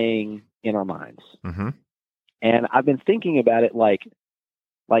playing in our minds, and I've been thinking about it like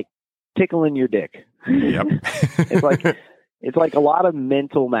tickling your dick. Yep. It's like a lot of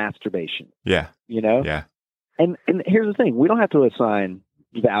mental masturbation. Yeah. Yeah. And here's the thing. We don't have to assign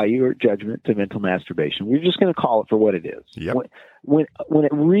value or judgment to mental masturbation. We're just going to call it for what it is. Yep. When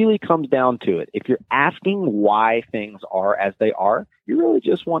it really comes down to it, if you're asking why things are as they are, you're really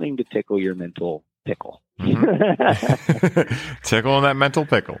just wanting to tickle your mental pickle. Tickle that mental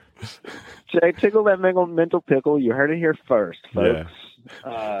pickle. Tickle that mental pickle. You heard it here first, folks.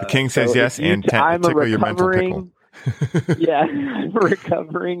 Yeah. The king says yes, and tickle your mental pickle. Yeah, I'm a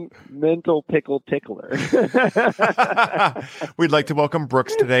recovering mental pickle tickler. We'd like to welcome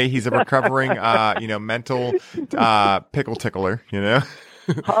Brooks today. He's a recovering, mental pickle tickler.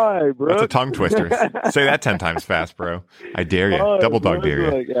 Hi, Brooks. That's a tongue twister. Say that 10 times fast, bro. I dare you. Hi, double dog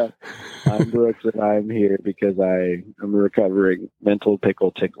dare you. Yeah. I'm Brooks, and I'm here because I'm a recovering mental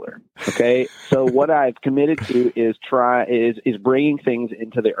pickle tickler. Okay, so what I've committed to is bringing things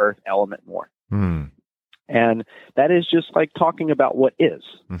into the earth element more. And that is just like talking about what is,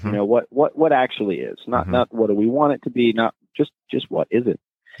 what actually is, not what do we want it to be, not just what is it.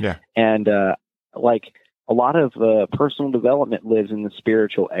 Yeah. And like a lot of personal development lives in the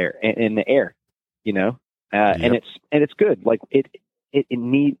spiritual air, in the air, and it's good. Like it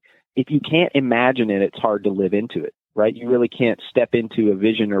needs, if you can't imagine it, it's hard to live into it, right? You really can't step into a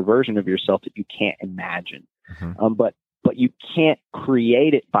vision or version of yourself that you can't imagine. But you can't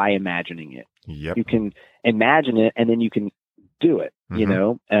create it by imagining it. Yep. You can imagine it, and then you can do it.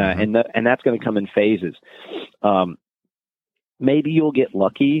 And that's going to come in phases. maybe you'll get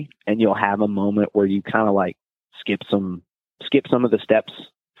lucky and you'll have a moment where you kind of like skip some of the steps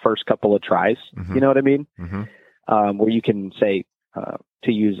first couple of tries. Mm-hmm. You know what I mean? Mm-hmm. Where you can say,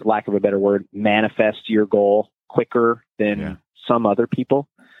 to use lack of a better word, manifest your goal quicker than some other people.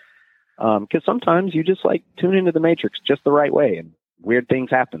 Because sometimes you just like tune into the matrix just the right way and weird things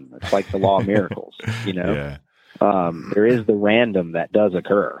happen. It's like the law of miracles, you know? Yeah. There is the random that does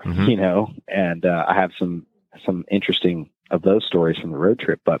occur, Mm-hmm. you know, and I have some interesting of those stories from the road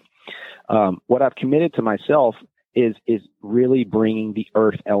trip. But what I've committed to myself is really bringing the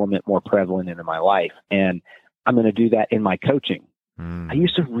earth element more prevalent into my life. And I'm going to do that in my coaching. I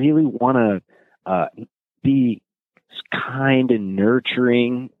used to really want to be kind and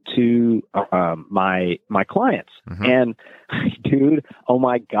nurturing to my clients. Mm-hmm. And dude, oh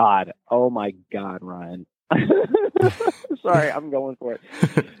my God, Ryan. Sorry, I'm going for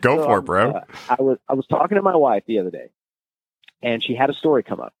it. Go for it, bro. I was talking to my wife the other day, and she had a story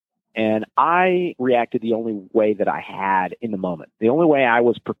come up. And I reacted the only way that I had in the moment. The only way I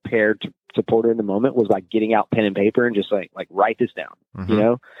was prepared to support her in the moment was like getting out pen and paper and just like write this down, Mm-hmm. you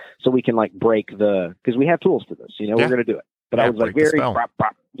know, so we can like break because we have tools for this, you know, we're going to do it. But I was like very,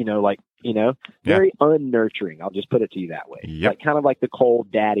 you know, very unnurturing. I'll just put it to you that way. Yep. Like kind of like the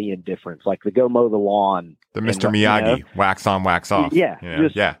cold daddy indifference, like the go mow the lawn. The Mr. Miyagi, you know? Wax on, wax off. Yeah. You know?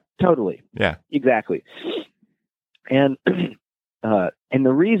 Just totally. Yeah. Exactly. And, and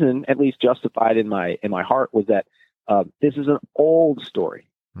the reason, at least justified in my heart, was that this is an old story,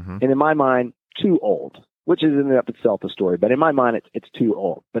 mm-hmm. and in my mind, too old. Which is in and of itself a story, but in my mind, it's too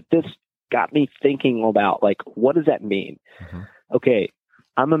old. But this got me thinking about like, what does that mean? Mm-hmm. Okay,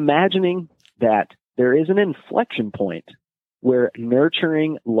 I'm imagining that there is an inflection point where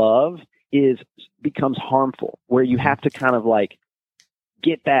nurturing love becomes harmful, where you have to kind of like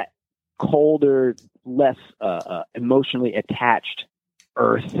get that colder, less emotionally attached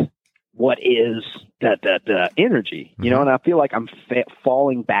earth. What is the energy, you know? And I feel like I'm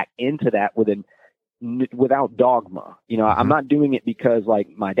falling back into that without dogma. You know, I'm not doing it because like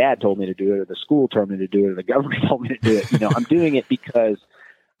my dad told me to do it, or the school told me to do it, or the government told me to do it. You know, I'm doing it because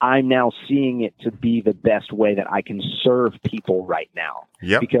I'm now seeing it to be the best way that I can serve people right now.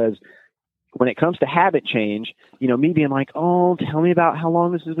 Yep. Because when it comes to habit change, you know, me being like, oh, tell me about how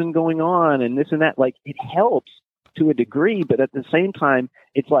long this has been going on and this and that, like it helps to a degree, but at the same time,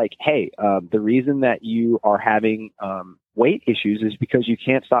 it's like, hey, the reason that you are having weight issues is because you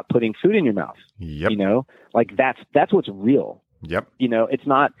can't stop putting food in your mouth. Yep. You know, like that's what's real. Yep. You know, it's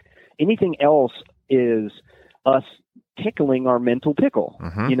not anything else is us tickling our mental pickle.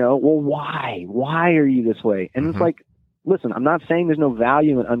 Mm-hmm. You know, well, why? Why are you this way? And it's like, listen, I'm not saying there's no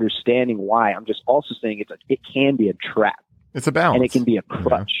value in understanding why. I'm just also saying it can be a trap. It's a balance. And it can be a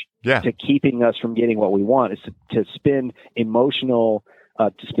crutch to keeping us from getting what we want, is to spend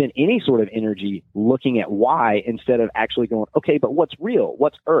to spend any sort of energy looking at why instead of actually going, okay, but what's real?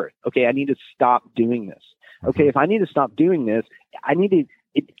 What's earth? Okay, I need to stop doing this. Okay, if I need to stop doing this, I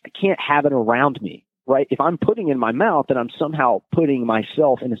can't have it around me, right? If I'm putting it in my mouth, then I'm somehow putting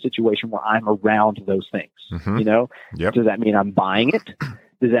myself in a situation where I'm around those things, you know? Yep. Does that mean I'm buying it?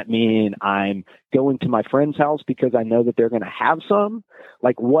 Does that mean I'm going to my friend's house because I know that they're going to have some?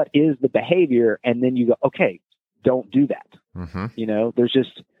 Like, what is the behavior? And then you go, okay, don't do that. Mm-hmm. You know,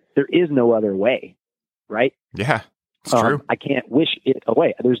 there is no other way, right? Yeah, it's true. I can't wish it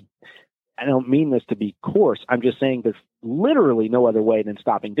away. I don't mean this to be coarse. I'm just saying there's literally no other way than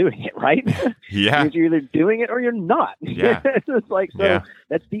stopping doing it, right? Yeah. You're either doing it or you're not. Yeah. It's like, so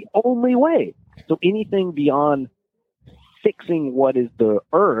that's the only way. So anything beyond fixing what is the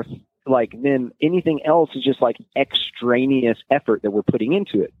earth, like then anything else is just like extraneous effort that we're putting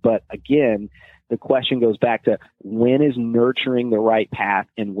into it. But again, the question goes back to when is nurturing the right path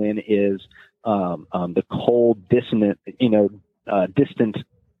and when is the cold, distant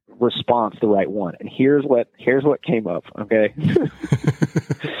response the right one. And here's what came up. Okay,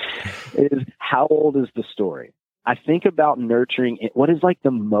 is how old is the story? I think about nurturing. What is like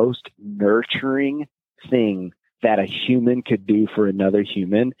the most nurturing thing that a human could do for another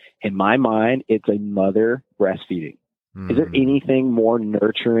human? In my mind, it's a mother breastfeeding. Is there anything more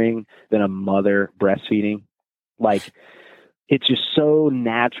nurturing than a mother breastfeeding? Like, it's just so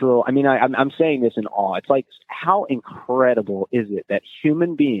natural. I mean, I'm saying this in awe. It's like, how incredible is it that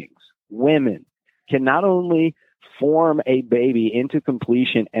human beings, women, can not only form a baby into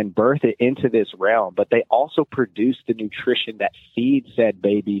completion and birth it into this realm, but they also produce the nutrition that feeds said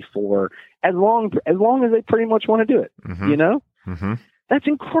baby for as long as they pretty much want to do it. You know? That's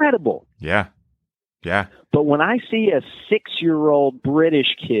incredible. Yeah. Yeah. But when I see a 6-year-old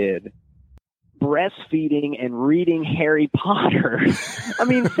British kid breastfeeding and reading Harry Potter. I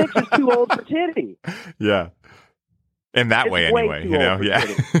mean, 6 is too old for titty. Yeah. In that It's way, way anyway, too you know, old for yeah.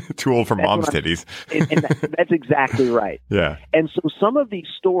 titty. Too old for That's mom's what I'm- titties. And that's exactly right. Yeah. And so some of these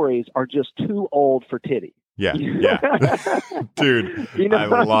stories are just too old for titty. Yeah. Yeah. Dude, You know I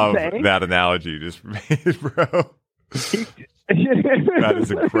what I'm love saying? that analogy you just made, bro. That That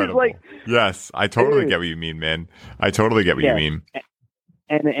is incredible. Like, yes, I totally dude. get what you mean, man. I totally get what Yes. you mean.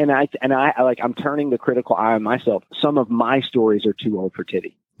 and I like, I'm turning the critical eye on myself. Some of my stories are too old for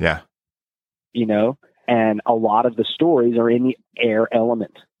titty, Yeah. you know, and a lot of the stories are in the air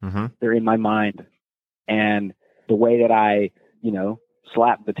element. Mm-hmm. They're in my mind. And the way that I, you know,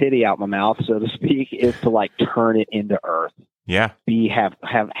 slap the titty out my mouth, so to speak, is to like turn it into earth. Yeah.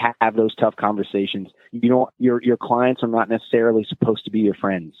 Have those tough conversations. You know, your clients are not necessarily supposed to be your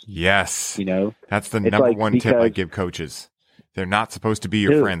friends. Yes. You know, That's the It's number like, one tip I because- give coaches. They're not supposed to be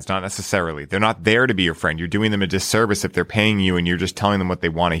your Dude. friends, not necessarily. They're not there to be your friend. You're doing them a disservice if they're paying you and you're just telling them what they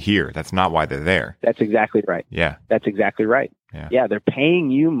want to hear. That's not why they're there. that's exactly right. Yeah. That's exactly right. Yeah. They're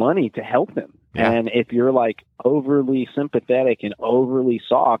paying you money to help them. Yeah. And if you're like overly sympathetic and overly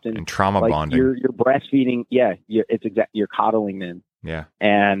soft and And trauma like bonding. you're breastfeeding, you're coddling them. Yeah.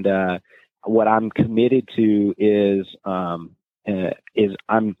 And what I'm committed to is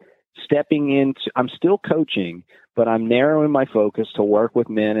I'm stepping into. I'm still coaching, but I'm narrowing my focus to work with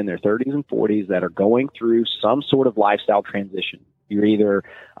men in their 30s and 40s that are going through some sort of lifestyle transition. You're either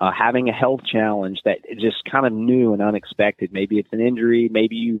having a health challenge that is just kind of new and unexpected. Maybe it's an injury.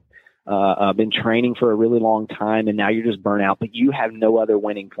 Maybe you've been training for a really long time and now you're just burnt out, but you have no other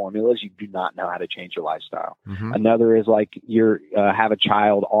winning formulas. You do not know how to change your lifestyle. Mm-hmm. Another is like you're have a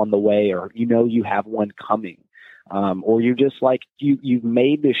child on the way, or you know you have one coming. Or you just like you've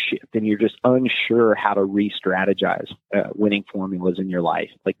made this shift and you're just unsure how to re-strategize winning formulas in your life.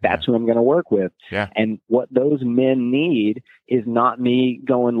 Like that's who I'm going to work with. Yeah. And what those men need is not me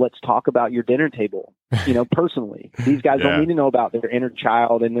going, let's talk about your dinner table. You know, personally, these guys Yeah. don't need to know about their inner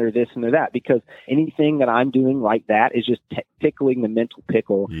child and their this and their that, because anything that I'm doing like that is just tickling the mental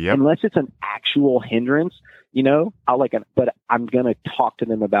pickle. Yep. Unless it's an actual hindrance, you know, but I'm going to talk to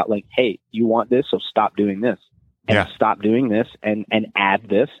them about like, hey, you want this, so stop doing this. And Yeah. stop doing this and add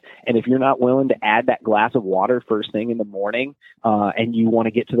this. And if you're not willing to add that glass of water first thing in the morning, and you want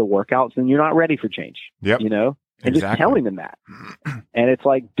to get to the workouts, then you're not ready for change. Yep. You know, and just Exactly. telling them that. And it's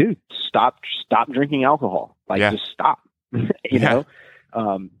like, dude, stop drinking alcohol. Like, Yeah. just stop. you Yeah.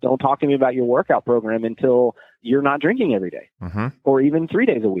 know, don't talk to me about your workout program until you're not drinking every day, Mm-hmm. or even 3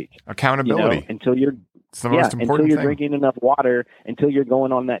 days a week. Accountability. You know, until you're It's the most until important you're thing. drinking enough water, until you're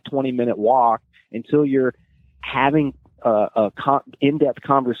going on that 20-minute walk, until you're having in-depth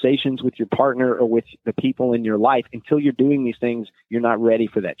conversations with your partner or with the people in your life. Until you're doing these things, you're not ready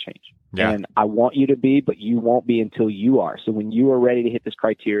for that change. Yeah. And I want you to be, but you won't be until you are. So when you are ready to hit this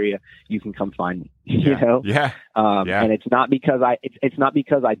criteria, you can come find me. You know, Yeah. Yeah. and it's not because it's not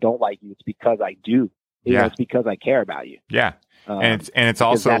because I don't like you. It's because I do. You know, Yeah. it's because I care about you. Yeah. And it's Because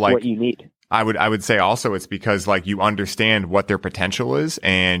also that's like, what you need. I would say also it's because like you understand what their potential is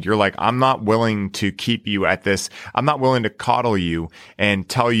and you're like, I'm not willing to keep you at this. I'm not willing to coddle you and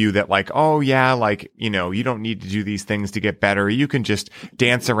tell you that like, oh yeah, like, you know, you don't need to do these things to get better. You can just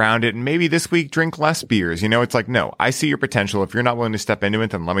dance around it and maybe this week drink less beers. You know, it's like, no, I see your potential. If you're not willing to step into it,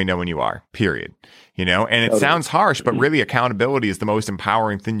 then let me know when you are, period. You know, and it Totally. sounds harsh, but really accountability is the most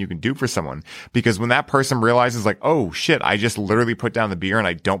empowering thing you can do for someone, because when that person realizes like, oh shit, I just literally put down the beer and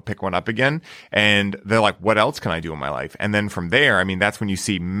I don't pick one up again. And they're like, what else can I do in my life? And then from there, I mean, that's when you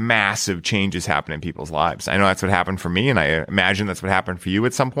see massive changes happen in people's lives. I know that's what happened for me. And I imagine that's what happened for you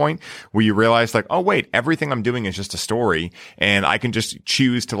at some point, where you realize like, oh wait, everything I'm doing is just a story and I can just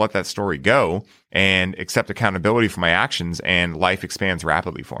choose to let that story go and accept accountability for my actions, and life expands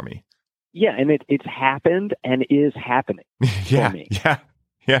rapidly for me. Yeah, and it's happened and is happening. Yeah. me. Yeah.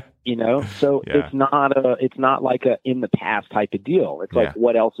 Yeah. You know, so Yeah. it's not like a in the past type of deal. It's like, Yeah.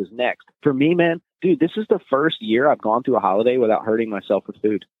 what else is next? For me, man, dude, this is the first year I've gone through a holiday without hurting myself with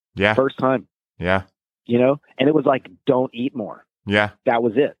food. Yeah. First time, Yeah. you know, and it was like, don't eat more. Yeah. That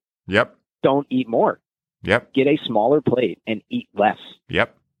was it. Yep. Don't eat more. Yep. Get a smaller plate and eat less,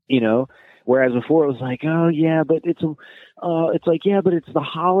 Yep. you know? Whereas before it was like, oh yeah, but it's like, yeah, but it's the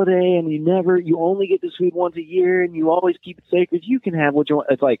holiday and you only get this food once a year and you always keep it sacred. You can have what you want.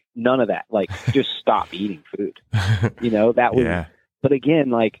 It's like none of that. Like just stop eating food. You know, that was, Yeah. but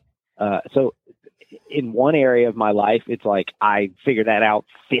again, like, so in one area of my life, it's like I figured that out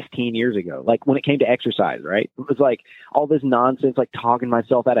 15 years ago. Like when it came to exercise, right? It was like all this nonsense, like talking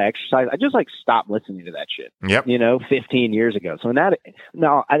myself out of exercise. I just like stopped listening to that shit. Yep. 15 years ago. So now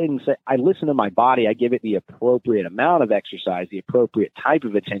I didn't say I listen to my body. I give it the appropriate amount of exercise, the appropriate type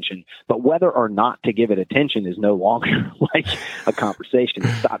of attention. But whether or not to give it attention is no longer like a conversation.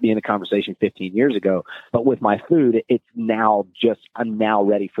 It stopped being a conversation 15 years ago. But with my food, it's now I'm now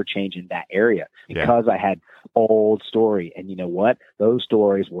ready for change in that area. Because I had old story. And you know what? Those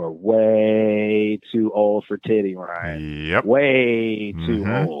stories were way too old for Titty, Ryan. Yep. Way too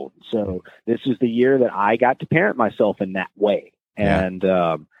old. So this is the year that I got to parent myself in that way. And,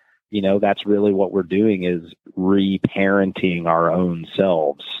 that's really what we're doing is reparenting our own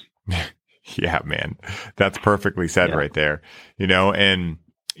selves. Yeah, man. That's perfectly said right there.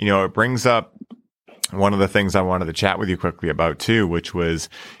 It brings up one of the things I wanted to chat with you quickly about too, which was,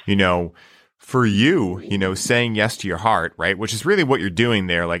 for you, saying yes to your heart, right? Which is really what you're doing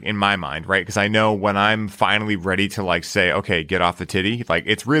there, like in my mind, right? Because I know when I'm finally ready to like say, okay, get off the titty, like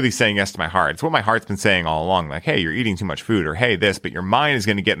it's really saying yes to my heart. It's what my heart's been saying all along. Like, hey, you're eating too much food, or hey, this, but your mind is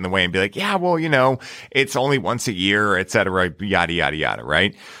going to get in the way and be like, yeah, well, it's only once a year, et cetera, yada, yada, yada,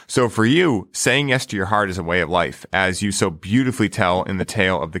 right? So for you, saying yes to your heart is a way of life, as you so beautifully tell in the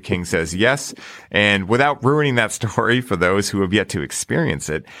tale of The King Says Yes. And without ruining that story for those who have yet to experience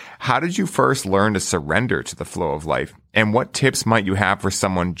it, how did you first learn to surrender to the flow of life? And what tips might you have for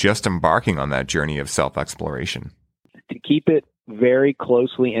someone just embarking on that journey of self-exploration? To keep it very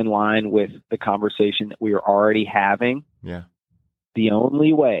closely in line with the conversation that we are already having. Yeah. The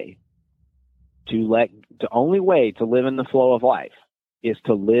only way to live in the flow of life is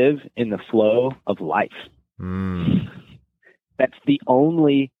to live in the flow of life. That's the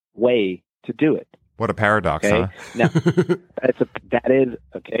only way to do it. What a paradox, okay? Huh? Now, that is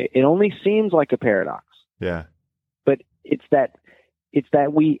okay. It only seems like a paradox. Yeah. But it's that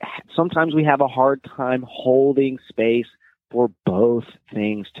we sometimes we have a hard time holding space for both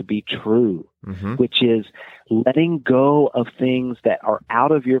things to be true, which is letting go of things that are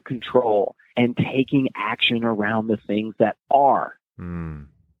out of your control and taking action around the things that are.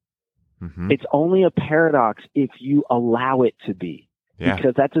 It's only a paradox if you allow it to be. Yeah.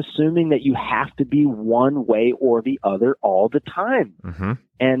 Because that's assuming that you have to be one way or the other all the time.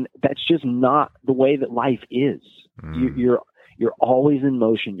 And that's just not the way that life is. You're always in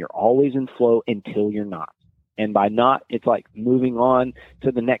motion. You're always in flow until you're not. And by not, it's like moving on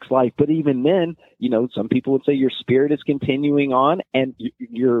to the next life. But even then, some people would say your spirit is continuing on and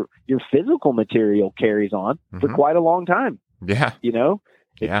your physical material carries on for quite a long time. Yeah.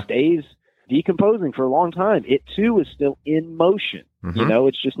 It stays decomposing for a long time. It too is still in motion.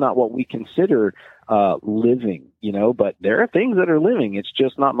 It's just not what we consider living, but there are things that are living. It's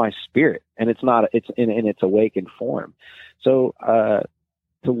just not my spirit, and it's not, it's in its awakened form. So,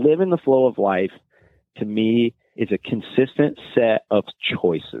 to live in the flow of life, to me, is a consistent set of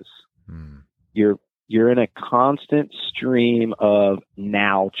choices. You're in a constant stream of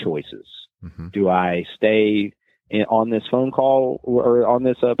now choices. Do I stay on this phone call or on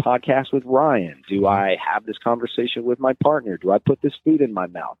this podcast with Ryan? Do I have this conversation with my partner? Do I put this food in my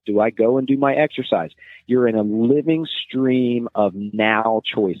mouth? Do I go and do my exercise? You're in a living stream of now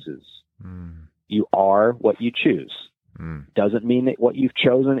choices. You are what you choose. Doesn't mean that what you've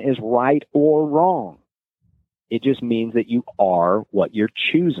chosen is right or wrong. It just means that you are what you're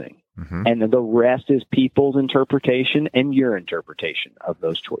choosing. And then the rest is people's interpretation and your interpretation of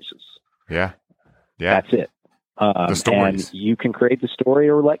those choices. Yeah. That's it. And you can create the story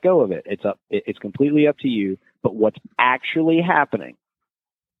or let go of it. It's completely up to you. But what's actually happening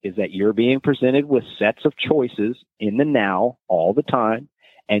is that you're being presented with sets of choices in the now all the time,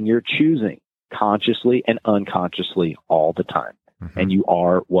 and you're choosing consciously and unconsciously all the time. And you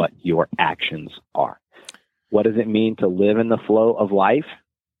are what your actions are. What does it mean to live in the flow of life?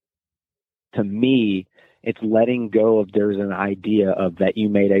 To me, it's letting go of there's an idea of that you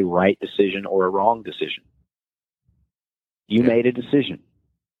made a right decision or a wrong decision. You made a decision.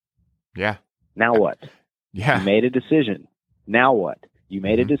 Yeah. Now what? Yeah. You made a decision. Now what? You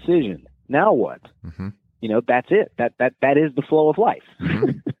made a decision. Now what? That's it. That is the flow of life.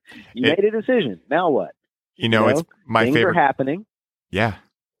 You made a decision. Now what? It's my things favorite. Things are happening. Yeah.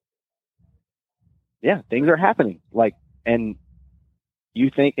 Yeah, things are happening. And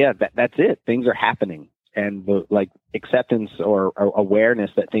you think, that's it. Things are happening. And the acceptance or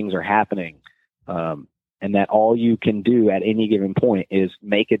awareness that things are happening. And that all you can do at any given point is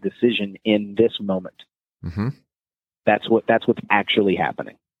make a decision in this moment. That's what's actually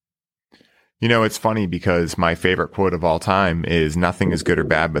happening. It's funny because my favorite quote of all time is nothing is good or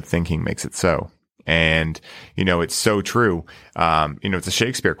bad, but thinking makes it so. And, it's so true. It's a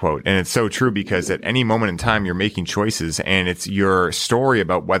Shakespeare quote, and it's so true because at any moment in time, you're making choices, and it's your story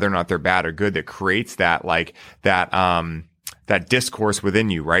about whether or not they're bad or good that creates that, that discourse within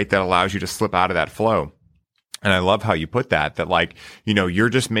you, right? That allows you to slip out of that flow. And I love how you put that you're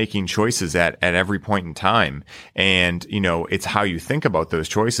just making choices at every point in time. And, it's how you think about those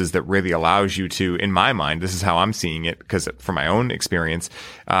choices that really allows you to, in my mind, this is how I'm seeing it, because from my own experience,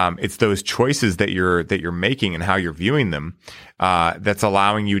 it's those choices that you're making and how you're viewing them, that's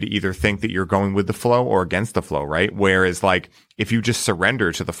allowing you to either think that you're going with the flow or against the flow, right? Whereas if you just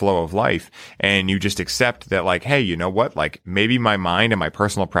surrender to the flow of life and you just accept that hey, you know what? Maybe my mind and my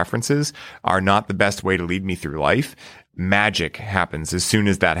personal preferences are not the best way to lead me through life. Magic happens as soon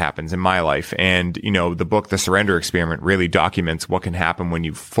as that happens in my life. And, the book, The Surrender Experiment, really documents what can happen when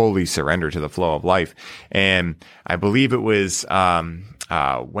you fully surrender to the flow of life. And I believe it was,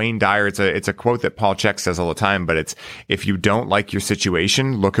 Wayne Dyer. It's a quote that Paul Chek says all the time, but it's, if you don't like your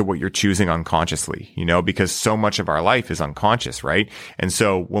situation, look at what you're choosing unconsciously, because so much of our life is unconscious, right? And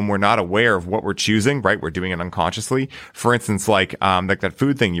so when we're not aware of what we're choosing, right, we're doing it unconsciously. For instance, like that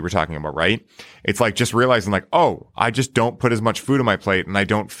food thing you were talking about, right? It's just realizing oh, I just don't put as much food on my plate and I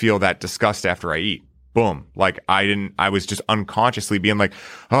don't feel that disgust after I eat. Boom. I was just unconsciously being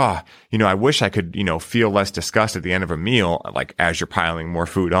I wish I could, feel less disgust at the end of a meal, as you're piling more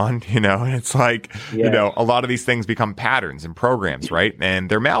food on, and it's a lot of these things become patterns and programs, right? And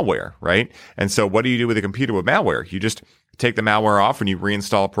they're malware, right? And so what do you do with a computer with malware? You just take the malware off and you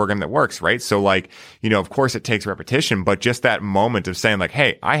reinstall a program that works, right? So of course it takes repetition, but just that moment of saying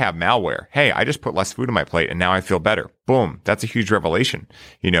hey, I have malware. Hey, I just put less food on my plate and now I feel better. Boom. That's a huge revelation,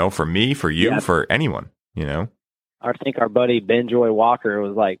 for me, for you, for anyone, I think our buddy Ben Joy Walker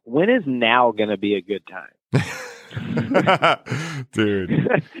was when is now going to be a good time? Dude.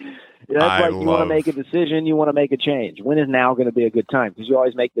 That's you want to make a decision, you want to make a change. When is now going to be a good time? Because you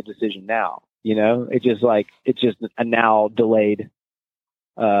always make the decision now. It's just a now delayed,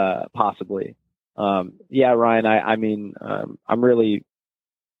 possibly. Ryan, I'm really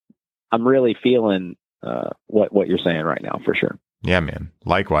feeling, what you're saying right now, for sure. Yeah, man.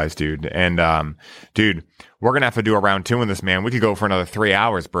 Likewise, dude. And, dude, we're going to have to do a round 2 on this, man. We could go for another 3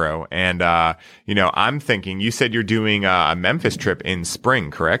 hours, bro. And, I'm thinking, you said you're doing a Memphis trip in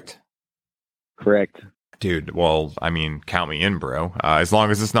spring, correct? Correct. Dude, well, count me in, bro. As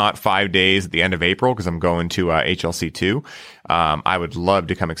long as it's not 5 days at the end of April, because I'm going to HLC2. I would love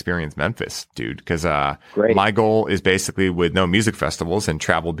to come experience Memphis, dude, because my goal is basically, with no music festivals and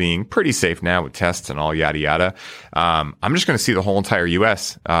travel being pretty safe now with tests and all yada yada, I'm just going to see the whole entire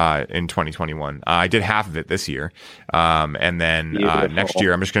U.S. In 2021. I did half of it this year, and then next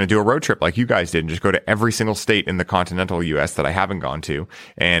year I'm just going to do a road trip like you guys did and just go to every single state in the continental U.S. that I haven't gone to,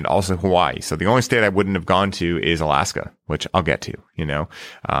 and also Hawaii. So the only state I wouldn't have gone to is Alaska, which I'll get to,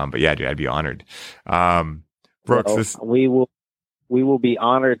 but yeah, dude, I'd be honored. Brooks, we will be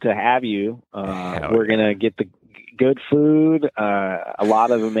honored to have you. We're going to get the good food, a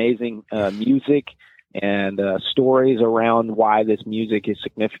lot of amazing music, and stories around why this music is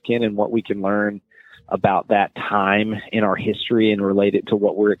significant and what we can learn about that time in our history and relate it to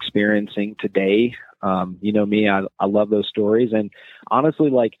what we're experiencing today. Me, I love those stories. And honestly,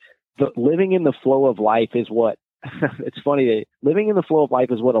 living in the flow of life is what, it's funny, living in the flow of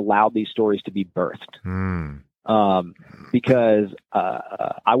life is what allowed these stories to be birthed. Because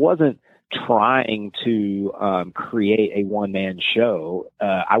I wasn't trying to create a one-man show.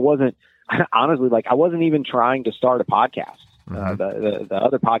 I wasn't even trying to start a podcast. The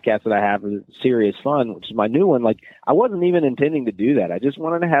other podcast that I have is Serious Fun, which is my new one. I wasn't even intending to do that. I just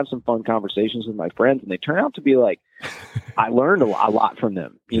wanted to have some fun conversations with my friends, and they turned out to be I learned a lot from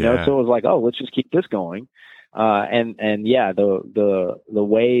them, you know? So it was oh, let's just keep this going. The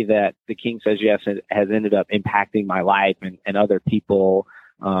way that The King Says Yes has ended up impacting my life and other people,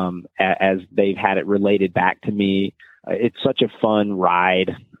 as they've had it related back to me. It's such a fun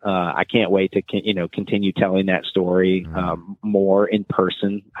ride. I can't wait to, continue telling that story, more in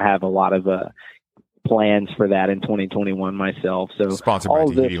person. I have a lot of, plans for that in 2021 myself. So all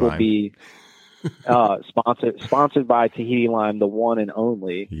of this will be, sponsored by Tahiti Lime, the one and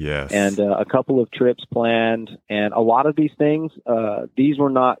only. Yes. And a couple of trips planned, and a lot of these things, these were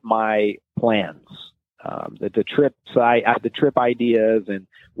not my plans. The trip ideas and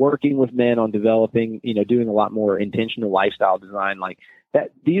working with men on developing, doing a lot more intentional lifestyle design like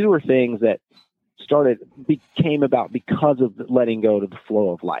that. These were things that became about because of letting go to the flow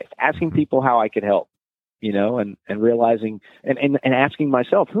of life, asking people how I could help, and realizing and asking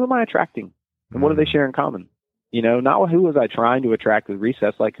myself, who am I attracting? And what do they share in common? not who was I trying to attract with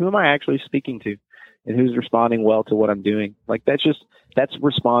Recess, like who am I actually speaking to and who's responding well to what I'm doing? Like that's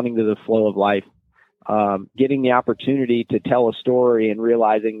responding to the flow of life. Getting the opportunity to tell a story and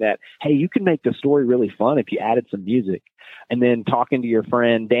realizing that, hey, you can make the story really fun if you added some music. And then talking to your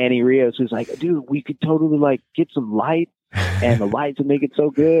friend, Danny Rios, who's like, dude, we could totally like get some light and the lights would make it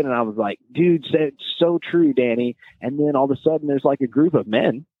so good. And I was like, dude, it's so true, Danny. And then all of a sudden there's like a group of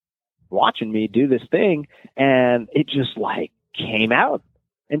men watching me do this thing. And it just like came out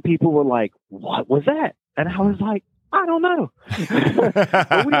and people were like, what was that? And I was like, I don't know.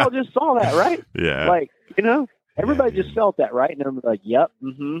 But we all just saw that, right? Yeah. Like, everybody just felt that, right? And everybody's like, yep,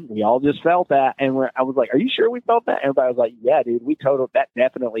 we all just felt that. And I was like, are you sure we felt that? Everybody was like, yeah, dude, that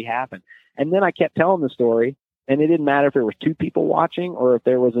definitely happened. And then I kept telling the story, and it didn't matter if there was 2 people watching or if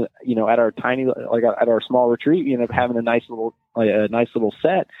there was at our tiny, like at our small retreat, having a nice little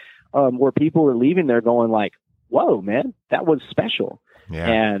set, where people were leaving there going like, whoa, man, that was special. Yeah.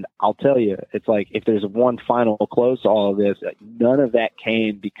 And I'll tell you, it's like, if there's one final close to all of this, none of that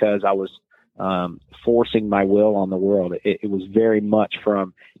came because I was forcing my will on the world. It was very much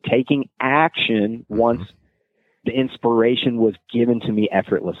from taking action once the inspiration was given to me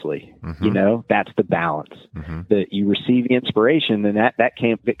effortlessly. That's the balance. That you receive the inspiration, and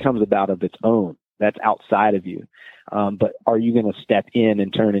it comes about of its own. That's outside of you. But are you going to step in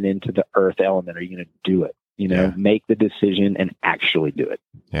and turn it into the earth element? Are you going to do it? Make the decision and actually do it.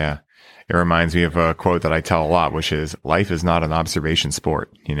 Yeah. It reminds me of a quote that I tell a lot, which is, life is not an observation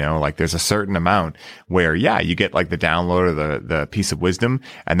sport. Like there's a certain amount where, you get like the download or the piece of wisdom,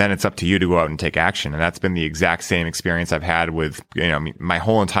 and then it's up to you to go out and take action. And that's been the exact same experience I've had with, my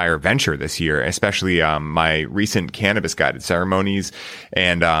whole entire venture this year, especially, my recent cannabis guided ceremonies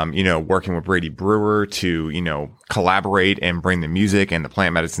and, working with Brady Brewer to, collaborate and bring the music and the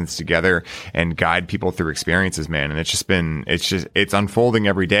plant medicines together and guide people through experiences, man. And it's unfolding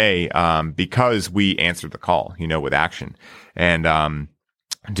every day, because we answered the call, with action. And,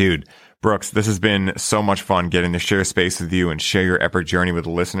 dude, Brooks, this has been so much fun getting to share space with you and share your epic journey with the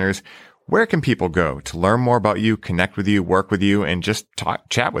listeners. Where can people go to learn more about you, connect with you, work with you, and just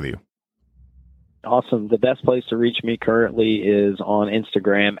chat with you? Awesome. The best place to reach me currently is on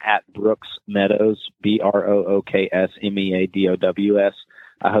Instagram at Brooks Meadows, BROOKSMEADOWS.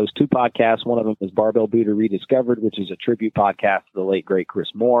 I host 2 podcasts. One of them is Barbell Buddha Rediscovered, which is a tribute podcast to the late, great Chris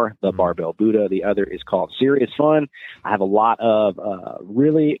Moore, the Barbell Buddha. The other is called Serious Fun. I have a lot of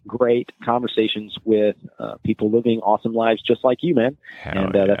really great conversations with people living awesome lives just like you, man.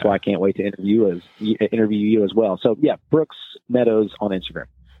 That's why I can't wait to interview you as well. So, yeah, Brooks Meadows on Instagram.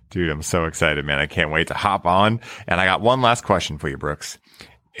 Dude, I'm so excited, man. I can't wait to hop on. And I got one last question for you, Brooks.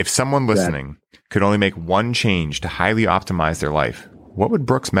 If someone listening could only make one change to highly optimize their life, what would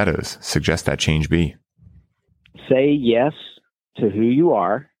Brooks Meadows suggest that change be? Say yes to who you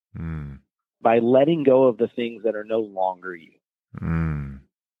are by letting go of the things that are no longer you.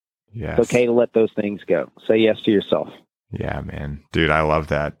 Yes. It's okay to let those things go. Say yes to yourself. Yeah, man. Dude, I love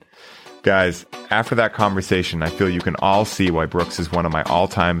that. Guys, after that conversation, I feel you can all see why Brooks is one of my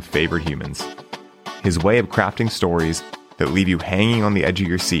all-time favorite humans. His way of crafting stories that leave you hanging on the edge of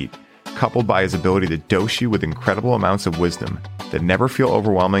your seat, coupled by his ability to dose you with incredible amounts of wisdom that never feel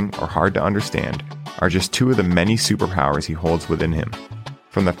overwhelming or hard to understand, are just 2 of the many superpowers he holds within him.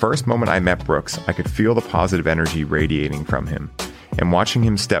 From the first moment I met Brooks, I could feel the positive energy radiating from him. And watching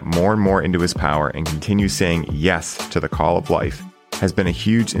him step more and more into his power and continue saying yes to the call of life has been a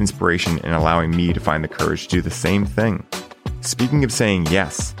huge inspiration in allowing me to find the courage to do the same thing. Speaking of saying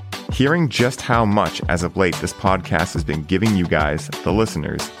yes, hearing just how much as of late this podcast has been giving you guys, the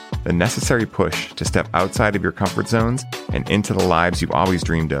listeners, the necessary push to step outside of your comfort zones and into the lives you've always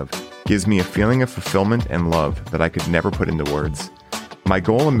dreamed of, gives me a feeling of fulfillment and love that I could never put into words. My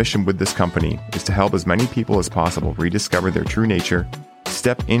goal and mission with this company is to help as many people as possible rediscover their true nature,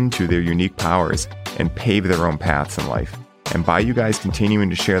 step into their unique powers, and pave their own paths in life. And by you guys continuing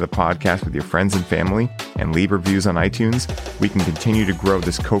to share the podcast with your friends and family and leave reviews on iTunes, we can continue to grow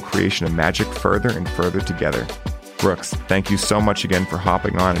this co-creation of magic further and further together. Brooks, thank you so much again for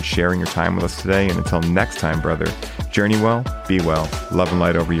hopping on and sharing your time with us today. And until next time, brother, journey well, be well, love and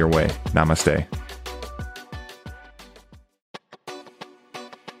light over your way. Namaste.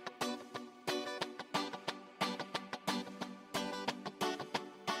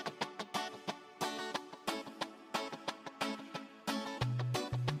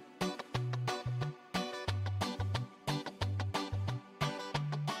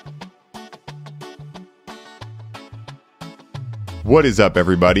 What is up,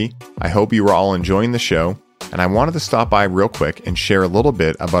 everybody? I hope you are all enjoying the show. and I wanted to stop by real quick and share a little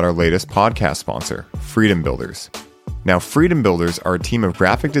bit about our latest podcast sponsor, Freedom Builders. Now, Freedom Builders are a team of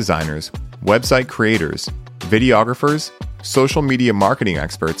graphic designers, website creators, videographers, social media marketing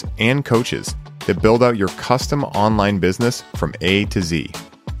experts, and coaches that build out your custom online business from A to Z.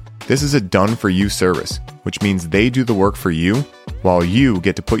 This is a done-for-you service, which means they do the work for you while you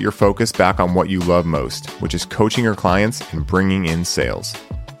get to put your focus back on what you love most, which is coaching your clients and bringing in sales.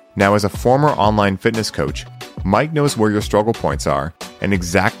 Now, as a former online fitness coach, Mike knows where your struggle points are and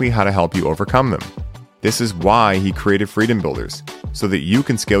exactly how to help you overcome them. This is why he created Freedom Builders, so that you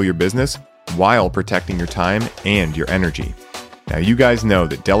can scale your business while protecting your time and your energy. Now, you guys know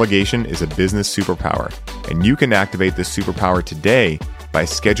that delegation is a business superpower, and you can activate this superpower today by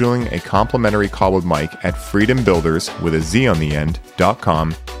scheduling a complimentary call with Mike at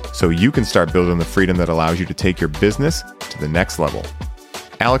freedombuilders.com so you can start building the freedom that allows you to take your business to the next level.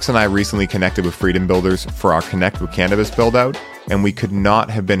 Alex and I recently connected with Freedom Builders for our Connect with Cannabis build-out, and we could not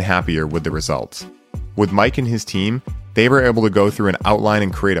have been happier with the results. With Mike and his team, they were able to go through an outline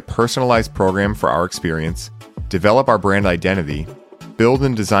and create a personalized program for our experience, develop our brand identity, build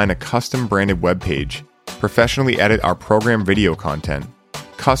and design a custom branded web page, professionally edit our program video content,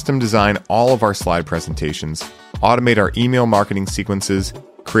 custom design all of our slide presentations, automate our email marketing sequences,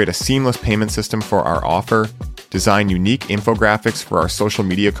 create a seamless payment system for our offer, design unique infographics for our social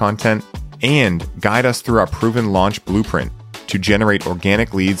media content, and guide us through our proven launch blueprint to generate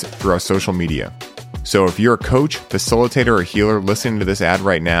organic leads through our social media. So if you're a coach, facilitator, or healer listening to this ad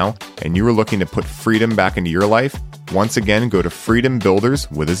right now, and you are looking to put freedom back into your life, once again, go to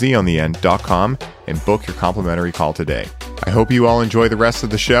freedombuilders.com and book your complimentary call today. I hope you all enjoy the rest of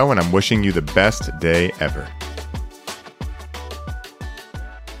the show, and I'm wishing you the best day ever.